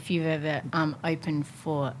don't know if you've ever opened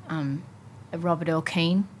for Robert Earl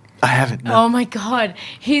Keen. I haven't. No. Oh my God,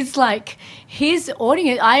 his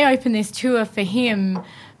audience. I opened this tour for him.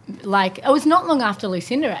 Like it was not long after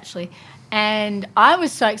Lucinda actually. And I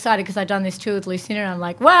was so excited because I'd done this tour with Lucinda and I'm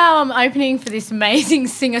like, wow, I'm opening for this amazing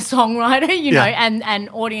singer-songwriter, you know, and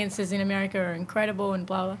audiences in America are incredible and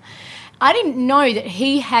blah, blah. I didn't know that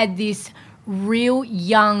he had this real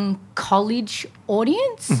young college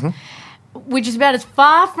audience, which is about as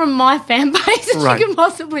far from my fan base as you can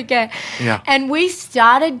possibly get. Yeah. And we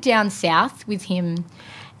started down south with him.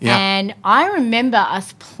 Yeah. And I remember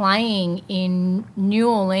us playing in New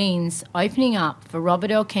Orleans, opening up for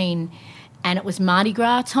Robert Earl Keen, and it was Mardi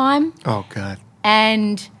Gras time. Oh, God.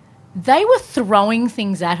 And they were throwing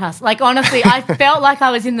things at us. Like, honestly, I felt like I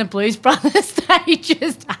was in the Blues Brothers. They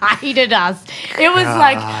just hated us. It was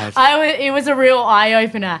it was a real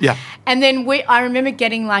eye-opener. Yeah. And then I remember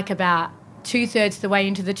getting like about 2/3 the way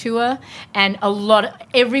into the tour, and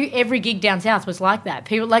every gig down south was like that.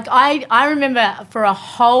 People like I remember for a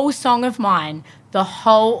whole song of mine, the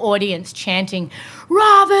whole audience chanting,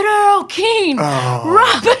 "Robert Earl Keen,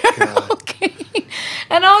 Robert Earl Keen,"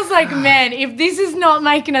 and I was like, man, if this is not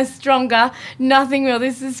making us stronger, nothing will.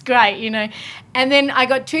 This is great, you know. And then I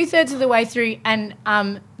got 2/3 of the way through, and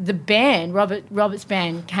the band, Robert's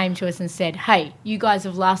band, came to us and said, "Hey, you guys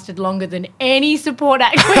have lasted longer than any support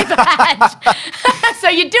act we've had, so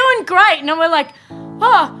you're doing great." And we're like,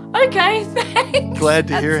 "Oh, okay, thanks." Glad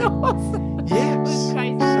to hear it. Awesome. Yes.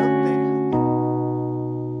 Crazy.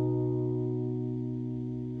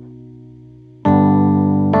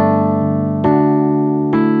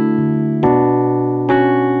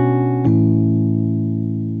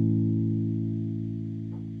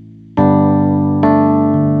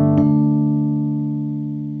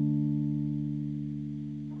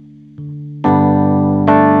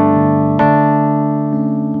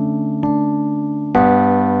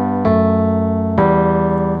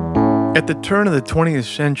 At the turn of the 20th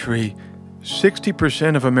century,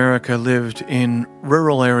 60% of America lived in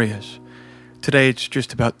rural areas. Today, it's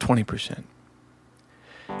just about 20%.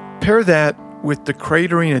 Pair that with the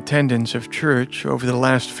cratering attendance of church over the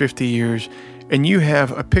last 50 years, and you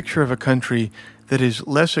have a picture of a country that is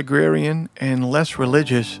less agrarian and less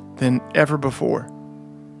religious than ever before.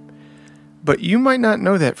 But you might not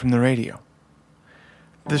know that from the radio.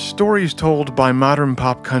 The stories told by modern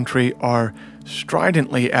pop country are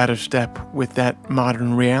stridently out of step with that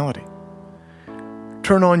modern reality.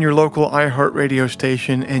 Turn on your local iHeartRadio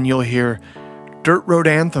station and you'll hear Dirt Road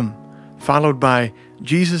Anthem, followed by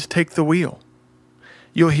Jesus Take the Wheel.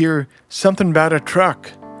 You'll hear Something About a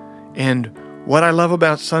Truck and What I Love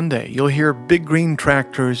About Sunday. You'll hear Big Green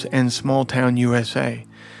Tractors and Small Town USA.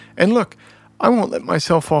 And look, I won't let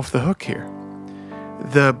myself off the hook here.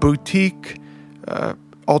 The boutique,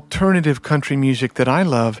 alternative country music that I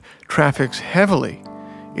love traffics heavily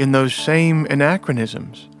in those same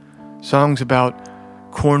anachronisms. Songs about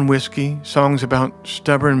corn whiskey, songs about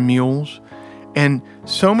stubborn mules, and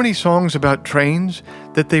so many songs about trains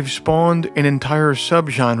that they've spawned an entire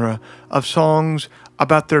subgenre of songs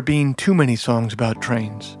about there being too many songs about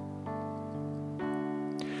trains.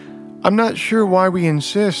 I'm not sure why we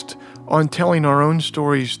insist on telling our own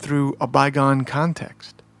stories through a bygone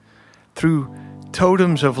context, through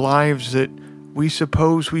totems of lives that we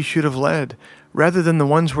suppose we should have led, rather than the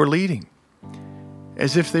ones we're leading,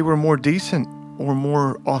 as if they were more decent or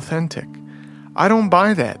more authentic. I don't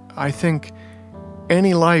buy that. I think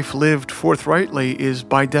any life lived forthrightly is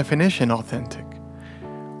by definition authentic.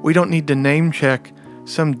 We don't need to name check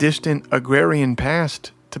some distant agrarian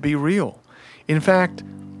past to be real. In fact,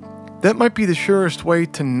 that might be the surest way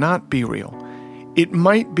to not be real. It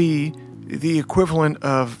might be the equivalent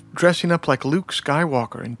of dressing up like Luke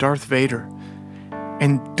Skywalker and Darth Vader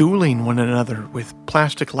and dueling one another with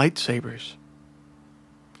plastic lightsabers.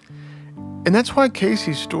 And that's why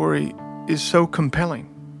Kasey's story is so compelling.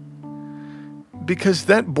 Because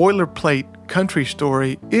that boilerplate country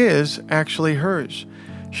story is actually hers.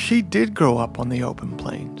 She did grow up on the open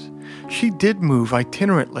plains. She did move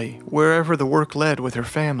itinerantly wherever the work led with her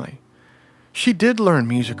family. She did learn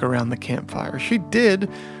music around the campfire. She did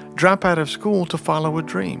drop out of school to follow a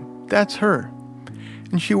dream. That's her.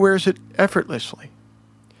 And she wears it effortlessly.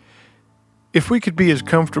 If we could be as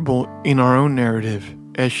comfortable in our own narrative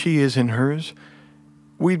as she is in hers,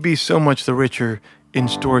 we'd be so much the richer in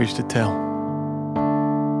stories to tell.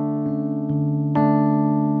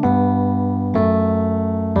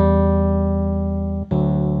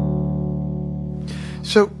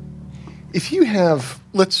 So, if you have,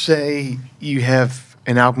 let's say you have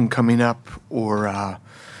an album coming up, or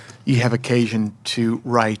you have occasion to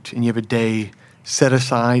write and you have a day set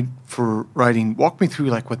aside for writing, walk me through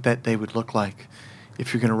like what that day would look like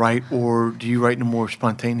if you're going to write, or do you write in a more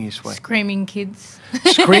spontaneous way? Screaming kids.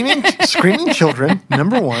 Screaming children,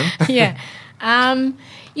 number one. Yeah.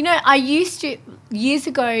 I used to, years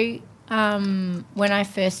ago, when I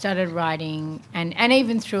first started writing, and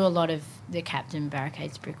even through a lot of the Captain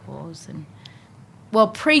Barricades Brick Walls and, well,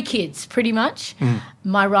 pre-kids pretty much,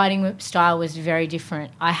 my writing style was very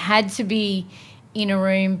different. I had to be in a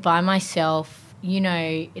room by myself,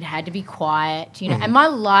 it had to be quiet, and my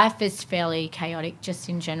life is fairly chaotic just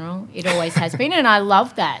in general. It always has been, and I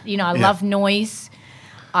love that. I love noise.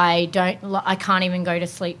 I can't even go to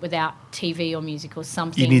sleep without TV or music or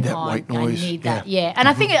something. You need that on. white noise. I need that, yeah. And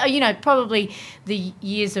I think, probably the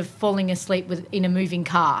years of falling asleep in a moving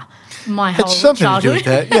car, my whole something childhood. To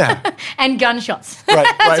do with that, yeah. And gunshots. Right,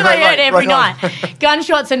 That's what I heard every right night.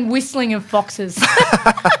 Gunshots and whistling of foxes.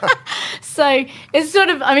 So it's sort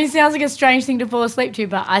of, it sounds like a strange thing to fall asleep to,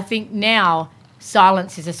 but I think now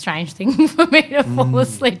silence is a strange thing for me to fall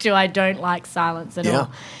asleep to. I don't like silence at all.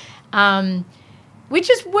 Which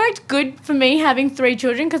has worked good for me having 3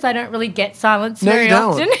 children because I don't really get silence very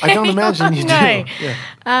often. I don't imagine you do. No.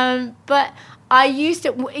 Yeah. But I used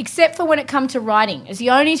to, except for when it comes to writing. It's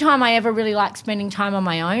the only time I ever really like spending time on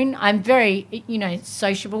my own. I'm very,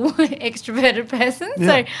 sociable, extroverted person. Yeah.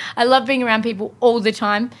 So I love being around people all the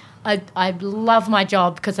time. I love my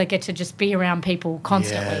job because I get to just be around people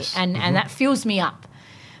constantly. Yes. And that fills me up.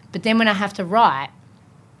 But then when I have to write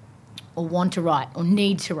or want to write or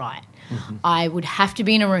need to write, I would have to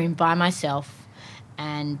be in a room by myself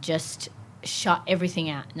and just shut everything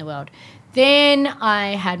out in the world. Then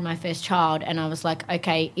I had my first child and I was like,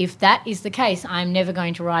 okay, if that is the case, I'm never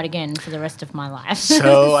going to write again for the rest of my life.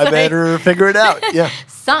 So I better figure it out, yeah.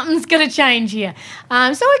 Something's going to change here. So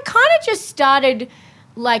I kind of just started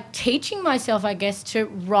teaching myself, I guess, to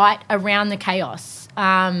write around the chaos.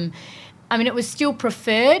 It was still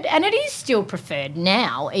preferred, and it is still preferred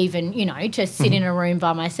now, even, to sit in a room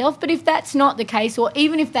by myself. But if that's not the case, or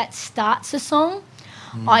even if that starts a song,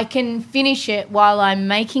 I can finish it while I'm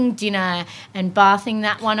making dinner and bathing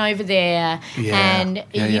that one over there. And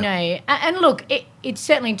look, it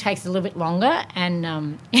certainly takes a little bit longer,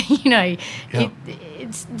 and,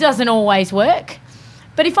 it doesn't always work.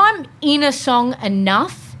 But if I'm in a song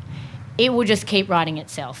enough, it will just keep writing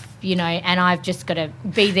itself, and I've just got to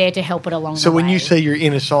be there to help it along the way. So when you say you're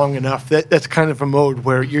in a song enough, that's kind of a mode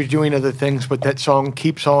where you're doing other things, but that song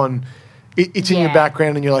keeps on. It's in your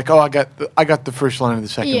background, and you're like, oh, I got the first line of the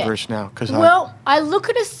second verse now. I look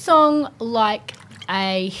at a song like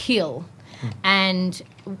a hill, and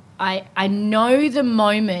I know the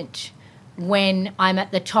moment when I'm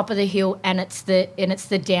at the top of the hill and it's the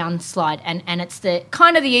downslide and it's the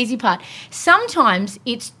kind of the easy part. Sometimes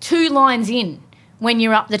it's 2 lines in when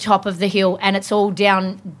you're up the top of the hill and it's all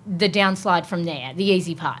down the downslide from there, the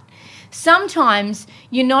easy part. Sometimes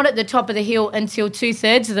you're not at the top of the hill until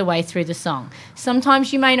 2/3 of the way through the song.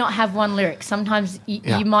 Sometimes you may not have one lyric. Sometimes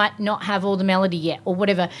you might not have all the melody yet or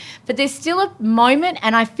whatever. But there's still a moment,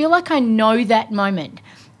 and I feel like I know that moment.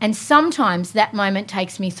 And sometimes that moment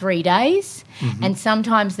takes me 3 days, and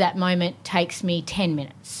sometimes that moment takes me 10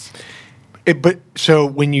 minutes. But so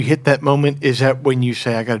when you hit that moment, is that when you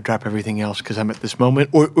say, I got to drop everything else because I'm at this moment?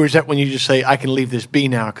 Or is that when you just say, I can leave this be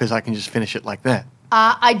now because I can just finish it like that?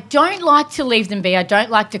 I don't like to leave them be. I don't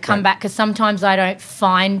like to come back because sometimes I don't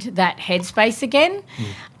find that headspace again.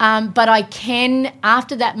 But I can,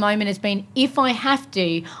 after that moment has been, if I have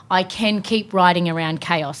to, I can keep writing around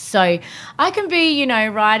chaos. So I can be,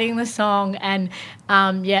 writing the song and,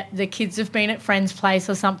 the kids have been at friend's place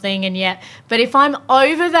or something but if I'm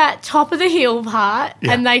over that top of the hill part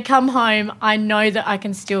and they come home, I know that I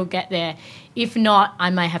can still get there. If not,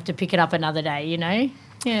 I may have to pick it up another day,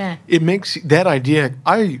 Yeah. It makes that idea,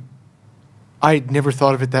 I'd never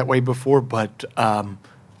thought of it that way before, but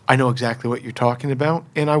I know exactly what you're talking about.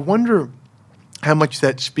 And I wonder how much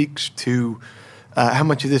that speaks to how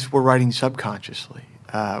much of this we're writing subconsciously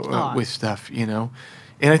with stuff, And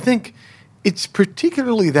I think it's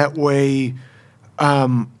particularly that way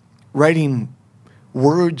writing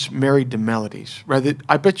words married to melodies. Rather,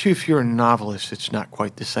 I bet you if you're a novelist, it's not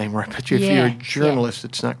quite the same. Or I bet you if you're a journalist,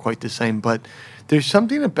 it's not quite the same. But there's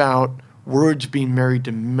something about words being married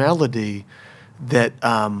to melody that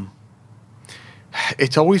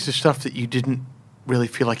it's always the stuff that you didn't really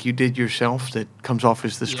feel like you did yourself that comes off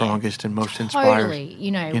as the strongest and most inspiring.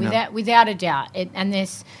 Totally, without a doubt.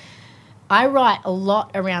 I write a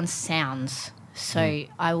lot around sounds. So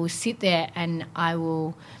I will sit there and I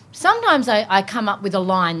will... Sometimes I come up with a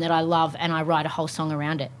line that I love and I write a whole song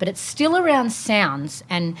around it. But it's still around sounds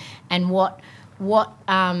and what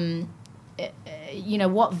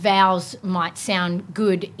vowels might sound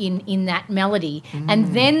good in that melody.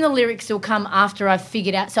 And then the lyrics will come after I've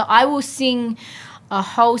figured out. So I will sing a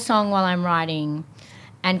whole song while I'm writing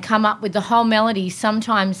and come up with the whole melody.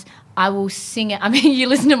 Sometimes I will sing it. I mean, you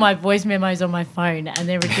listen to my voice memos on my phone and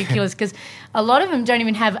they're ridiculous because a lot of them don't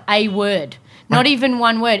even have a word. Not even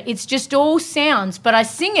one word. It's just all sounds, but I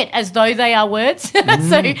sing it as though they are words.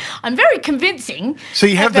 So I'm very convincing. So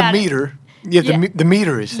you have the meter. The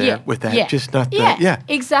meter is there with that, just not the... Yeah,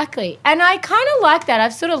 exactly. And I kind of like that.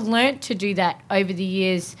 I've sort of learnt to do that over the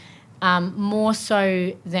years more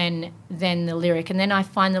so than the lyric. And then I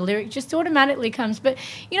find the lyric just automatically comes. But,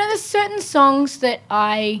 there's certain songs that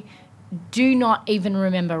I do not even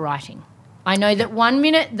remember writing. I know that 1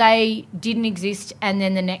 minute they didn't exist and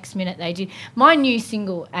then the next minute they did. My new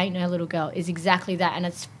single, Ain't No Little Girl, is exactly that. And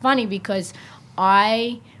it's funny because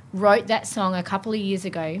I wrote that song a couple of years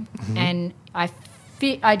ago and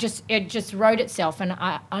it just wrote itself. And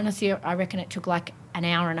I reckon it took like an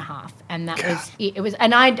hour and a half. And that was it. It was,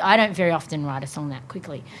 and I don't very often write a song that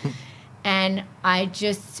quickly. And I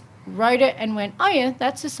just wrote it and went, oh, yeah,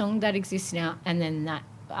 that's a song that exists now. And then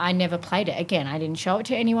I never played it again. I didn't show it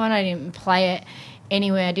to anyone. I didn't play it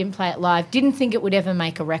anywhere. I didn't play it live. Didn't think it would ever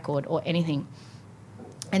make a record or anything.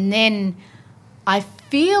 And then I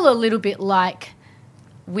feel a little bit like,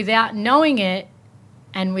 without knowing it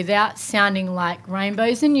and without sounding like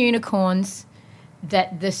rainbows and unicorns,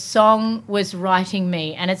 that the song was writing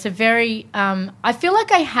me. And it's a very, I feel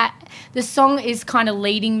like the song is kind of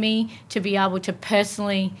leading me to be able to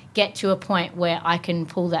personally get to a point where I can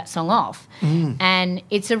pull that song off. And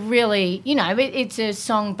it's a really, it's a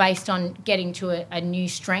song based on getting to a new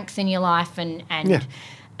strength in your life and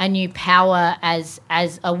a new power as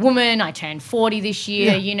a woman. I turned 40 this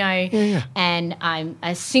year, and I'm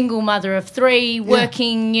a single mother of 3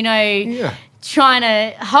 working, trying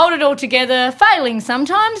to hold it all together, failing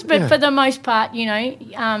sometimes, but for the most part,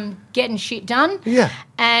 getting shit done. Yeah.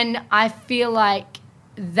 And I feel like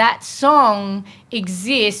that song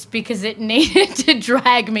exists because it needed to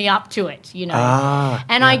drag me up to it,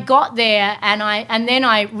 I got there and then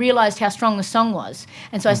I realised how strong the song was.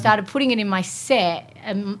 And so I started putting it in my set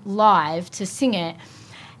live to sing it.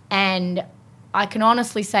 And I can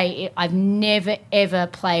honestly say I've never, ever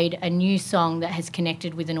played a new song that has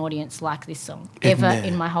connected with an audience like this song, ever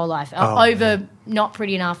in my whole life, over Not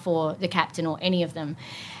Pretty Enough or The Captain or any of them.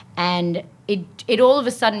 And it all of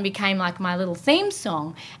a sudden became like my little theme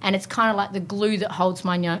song, and it's kind of like the glue that holds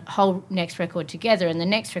my whole next record together. And the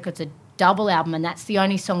next record's a double album, and that's the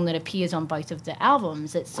only song that appears on both of the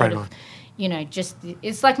albums. It's sort of... just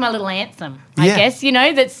it's like my little anthem, I guess,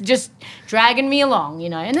 that's just dragging me along,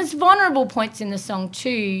 And there's vulnerable points in the song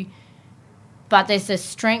too, but there's a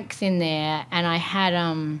strength in there. And I had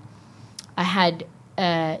I had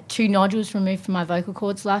 2 nodules removed from my vocal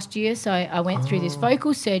cords last year, so I went through this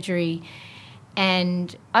vocal surgery,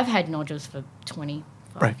 and I've had nodules for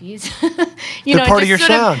 25 years. They're part of your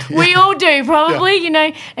sound. We all do, probably,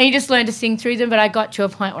 and you just learn to sing through them, but I got to a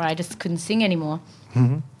point where I just couldn't sing anymore.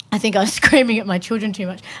 Mm-hmm. I think I was screaming at my children too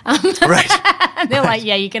much. Right. And they're like,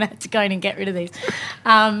 yeah, you're going to have to go in and get rid of these.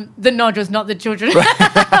 The nodules, not the children.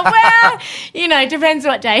 Well, depends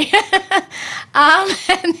what day.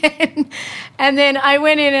 And then I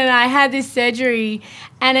went in and I had this surgery,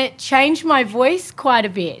 and it changed my voice quite a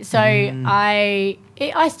bit. So I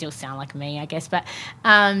still sound like me, I guess, but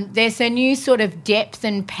there's a new sort of depth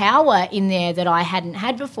and power in there that I hadn't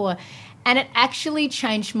had before. And it actually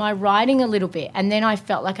changed my writing a little bit. And then I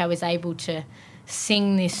felt like I was able to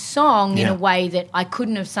sing this song in a way that I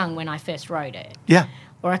couldn't have sung when I first wrote it. Yeah.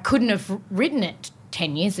 Or I couldn't have written it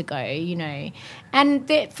 10 years ago, And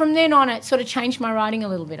from then on, it sort of changed my writing a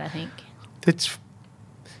little bit, I think. That's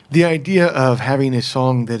the idea of having a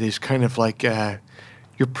song that is kind of like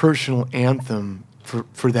your personal anthem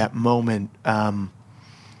for that moment. I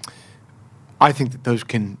think that those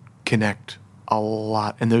can connect a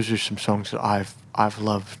lot, and those are some songs that I've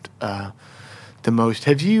loved the most.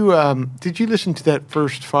 Have you? Did you listen to that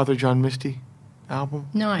first Father John Misty album?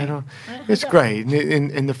 No, it's great.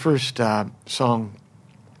 And the first song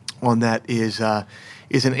on that is an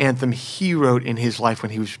anthem he wrote in his life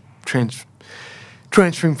when he was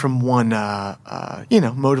transferring from one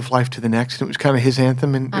mode of life to the next. And it was kind of his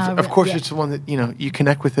anthem, and of course, it's the one that you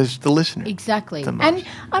connect with as the listener. Exactly, and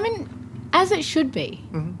I mean, as it should be,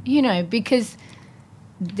 because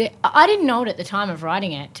I didn't know it at the time of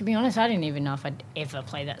writing it. To be honest, I didn't even know if I'd ever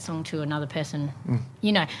play that song to another person,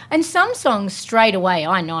 And some songs straight away,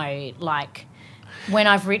 I know, like when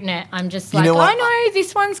I've written it, I'm just like, I know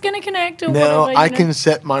this one's going to connect or whatever. I can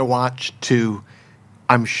set my watch to,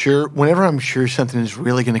 whenever I'm sure something is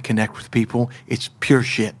really going to connect with people, it's pure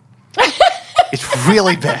shit. It's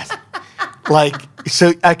really bad.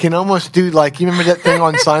 So I can almost do, you remember that thing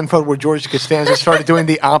on Seinfeld where George Costanza started doing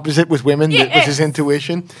the opposite with women with his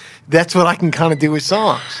intuition? That's what I can kind of do with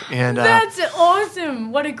songs. And that's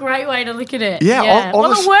awesome. What a great way to look at it. Yeah.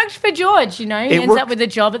 Well, it worked for George, He ends up with a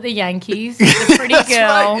job at the Yankees with a pretty that's girl.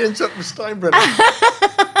 Right. He ends up with Steinbrenner.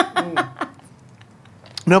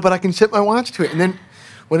 No, but I can set my watch to it. And then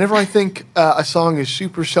whenever I think a song is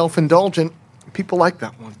super self-indulgent, people like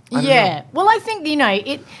that one. I don't know. Well, I think,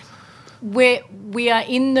 we are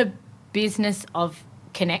in the business of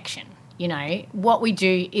connection, What we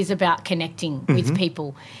do is about connecting with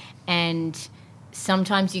people. And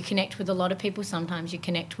sometimes you connect with a lot of people, sometimes you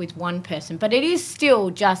connect with one person. But it is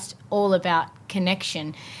still just all about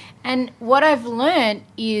connection. And what I've learned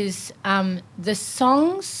is the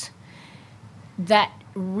songs that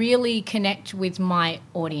really connect with my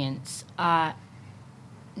audience are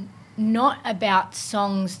not about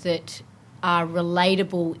songs that are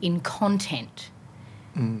relatable in content.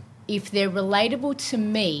 If they're relatable to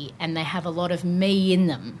me and they have a lot of me in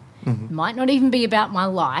them, might not even be about my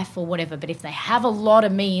life or whatever, but if they have a lot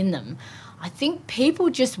of me in them, I think people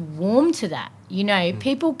just warm to that.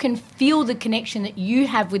 People can feel the connection that you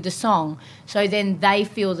have with the song, so then they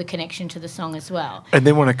feel the connection to the song as well. And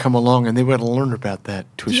they want to come along and they want to learn about that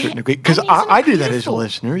to a certain degree. Because I do that as a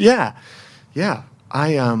listener. Yeah.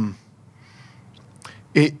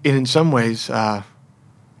 In some ways, well,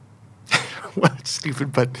 it's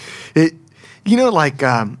stupid, but it's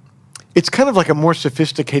kind of like a more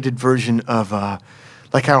sophisticated version of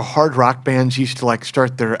how hard rock bands used to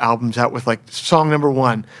start their albums out with song number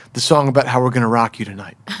 1, the song about how we're going to rock you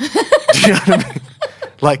tonight. Do you know what I mean?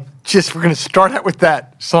 We're going to start out with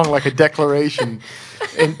that song like a declaration,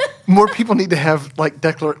 and more people need to have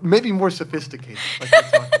maybe more sophisticated. Like we're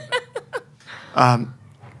talking about.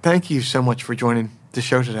 Thank you so much for joining the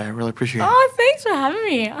show today. I really appreciate it. Oh, thanks for having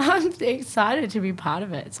me. I'm excited to be part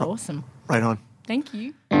of it. It's awesome. Right on. Thank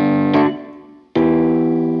you.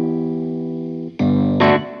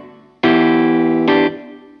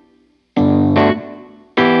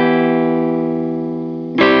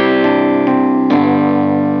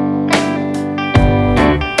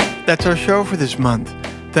 That's our show for this month.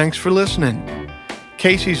 Thanks for listening.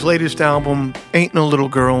 Kasey's latest album, Ain't No Little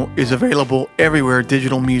Girl, is available everywhere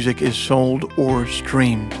digital music is sold or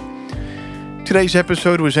streamed. Today's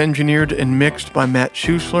episode was engineered and mixed by Matt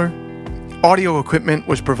Schuessler. Audio equipment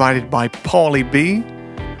was provided by Paulie B.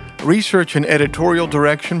 Research and editorial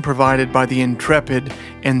direction provided by the intrepid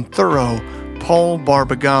and thorough Paul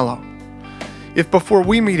Barbagallo. If before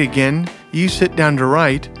we meet again, you sit down to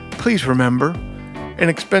write, please remember, an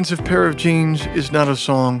expensive pair of jeans is not a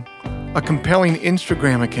song. A compelling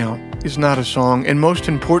Instagram account is not a song, and most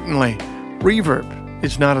importantly, reverb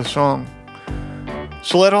is not a song.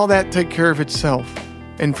 So let all that take care of itself.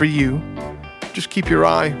 And for you, just keep your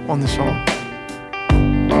eye on the song.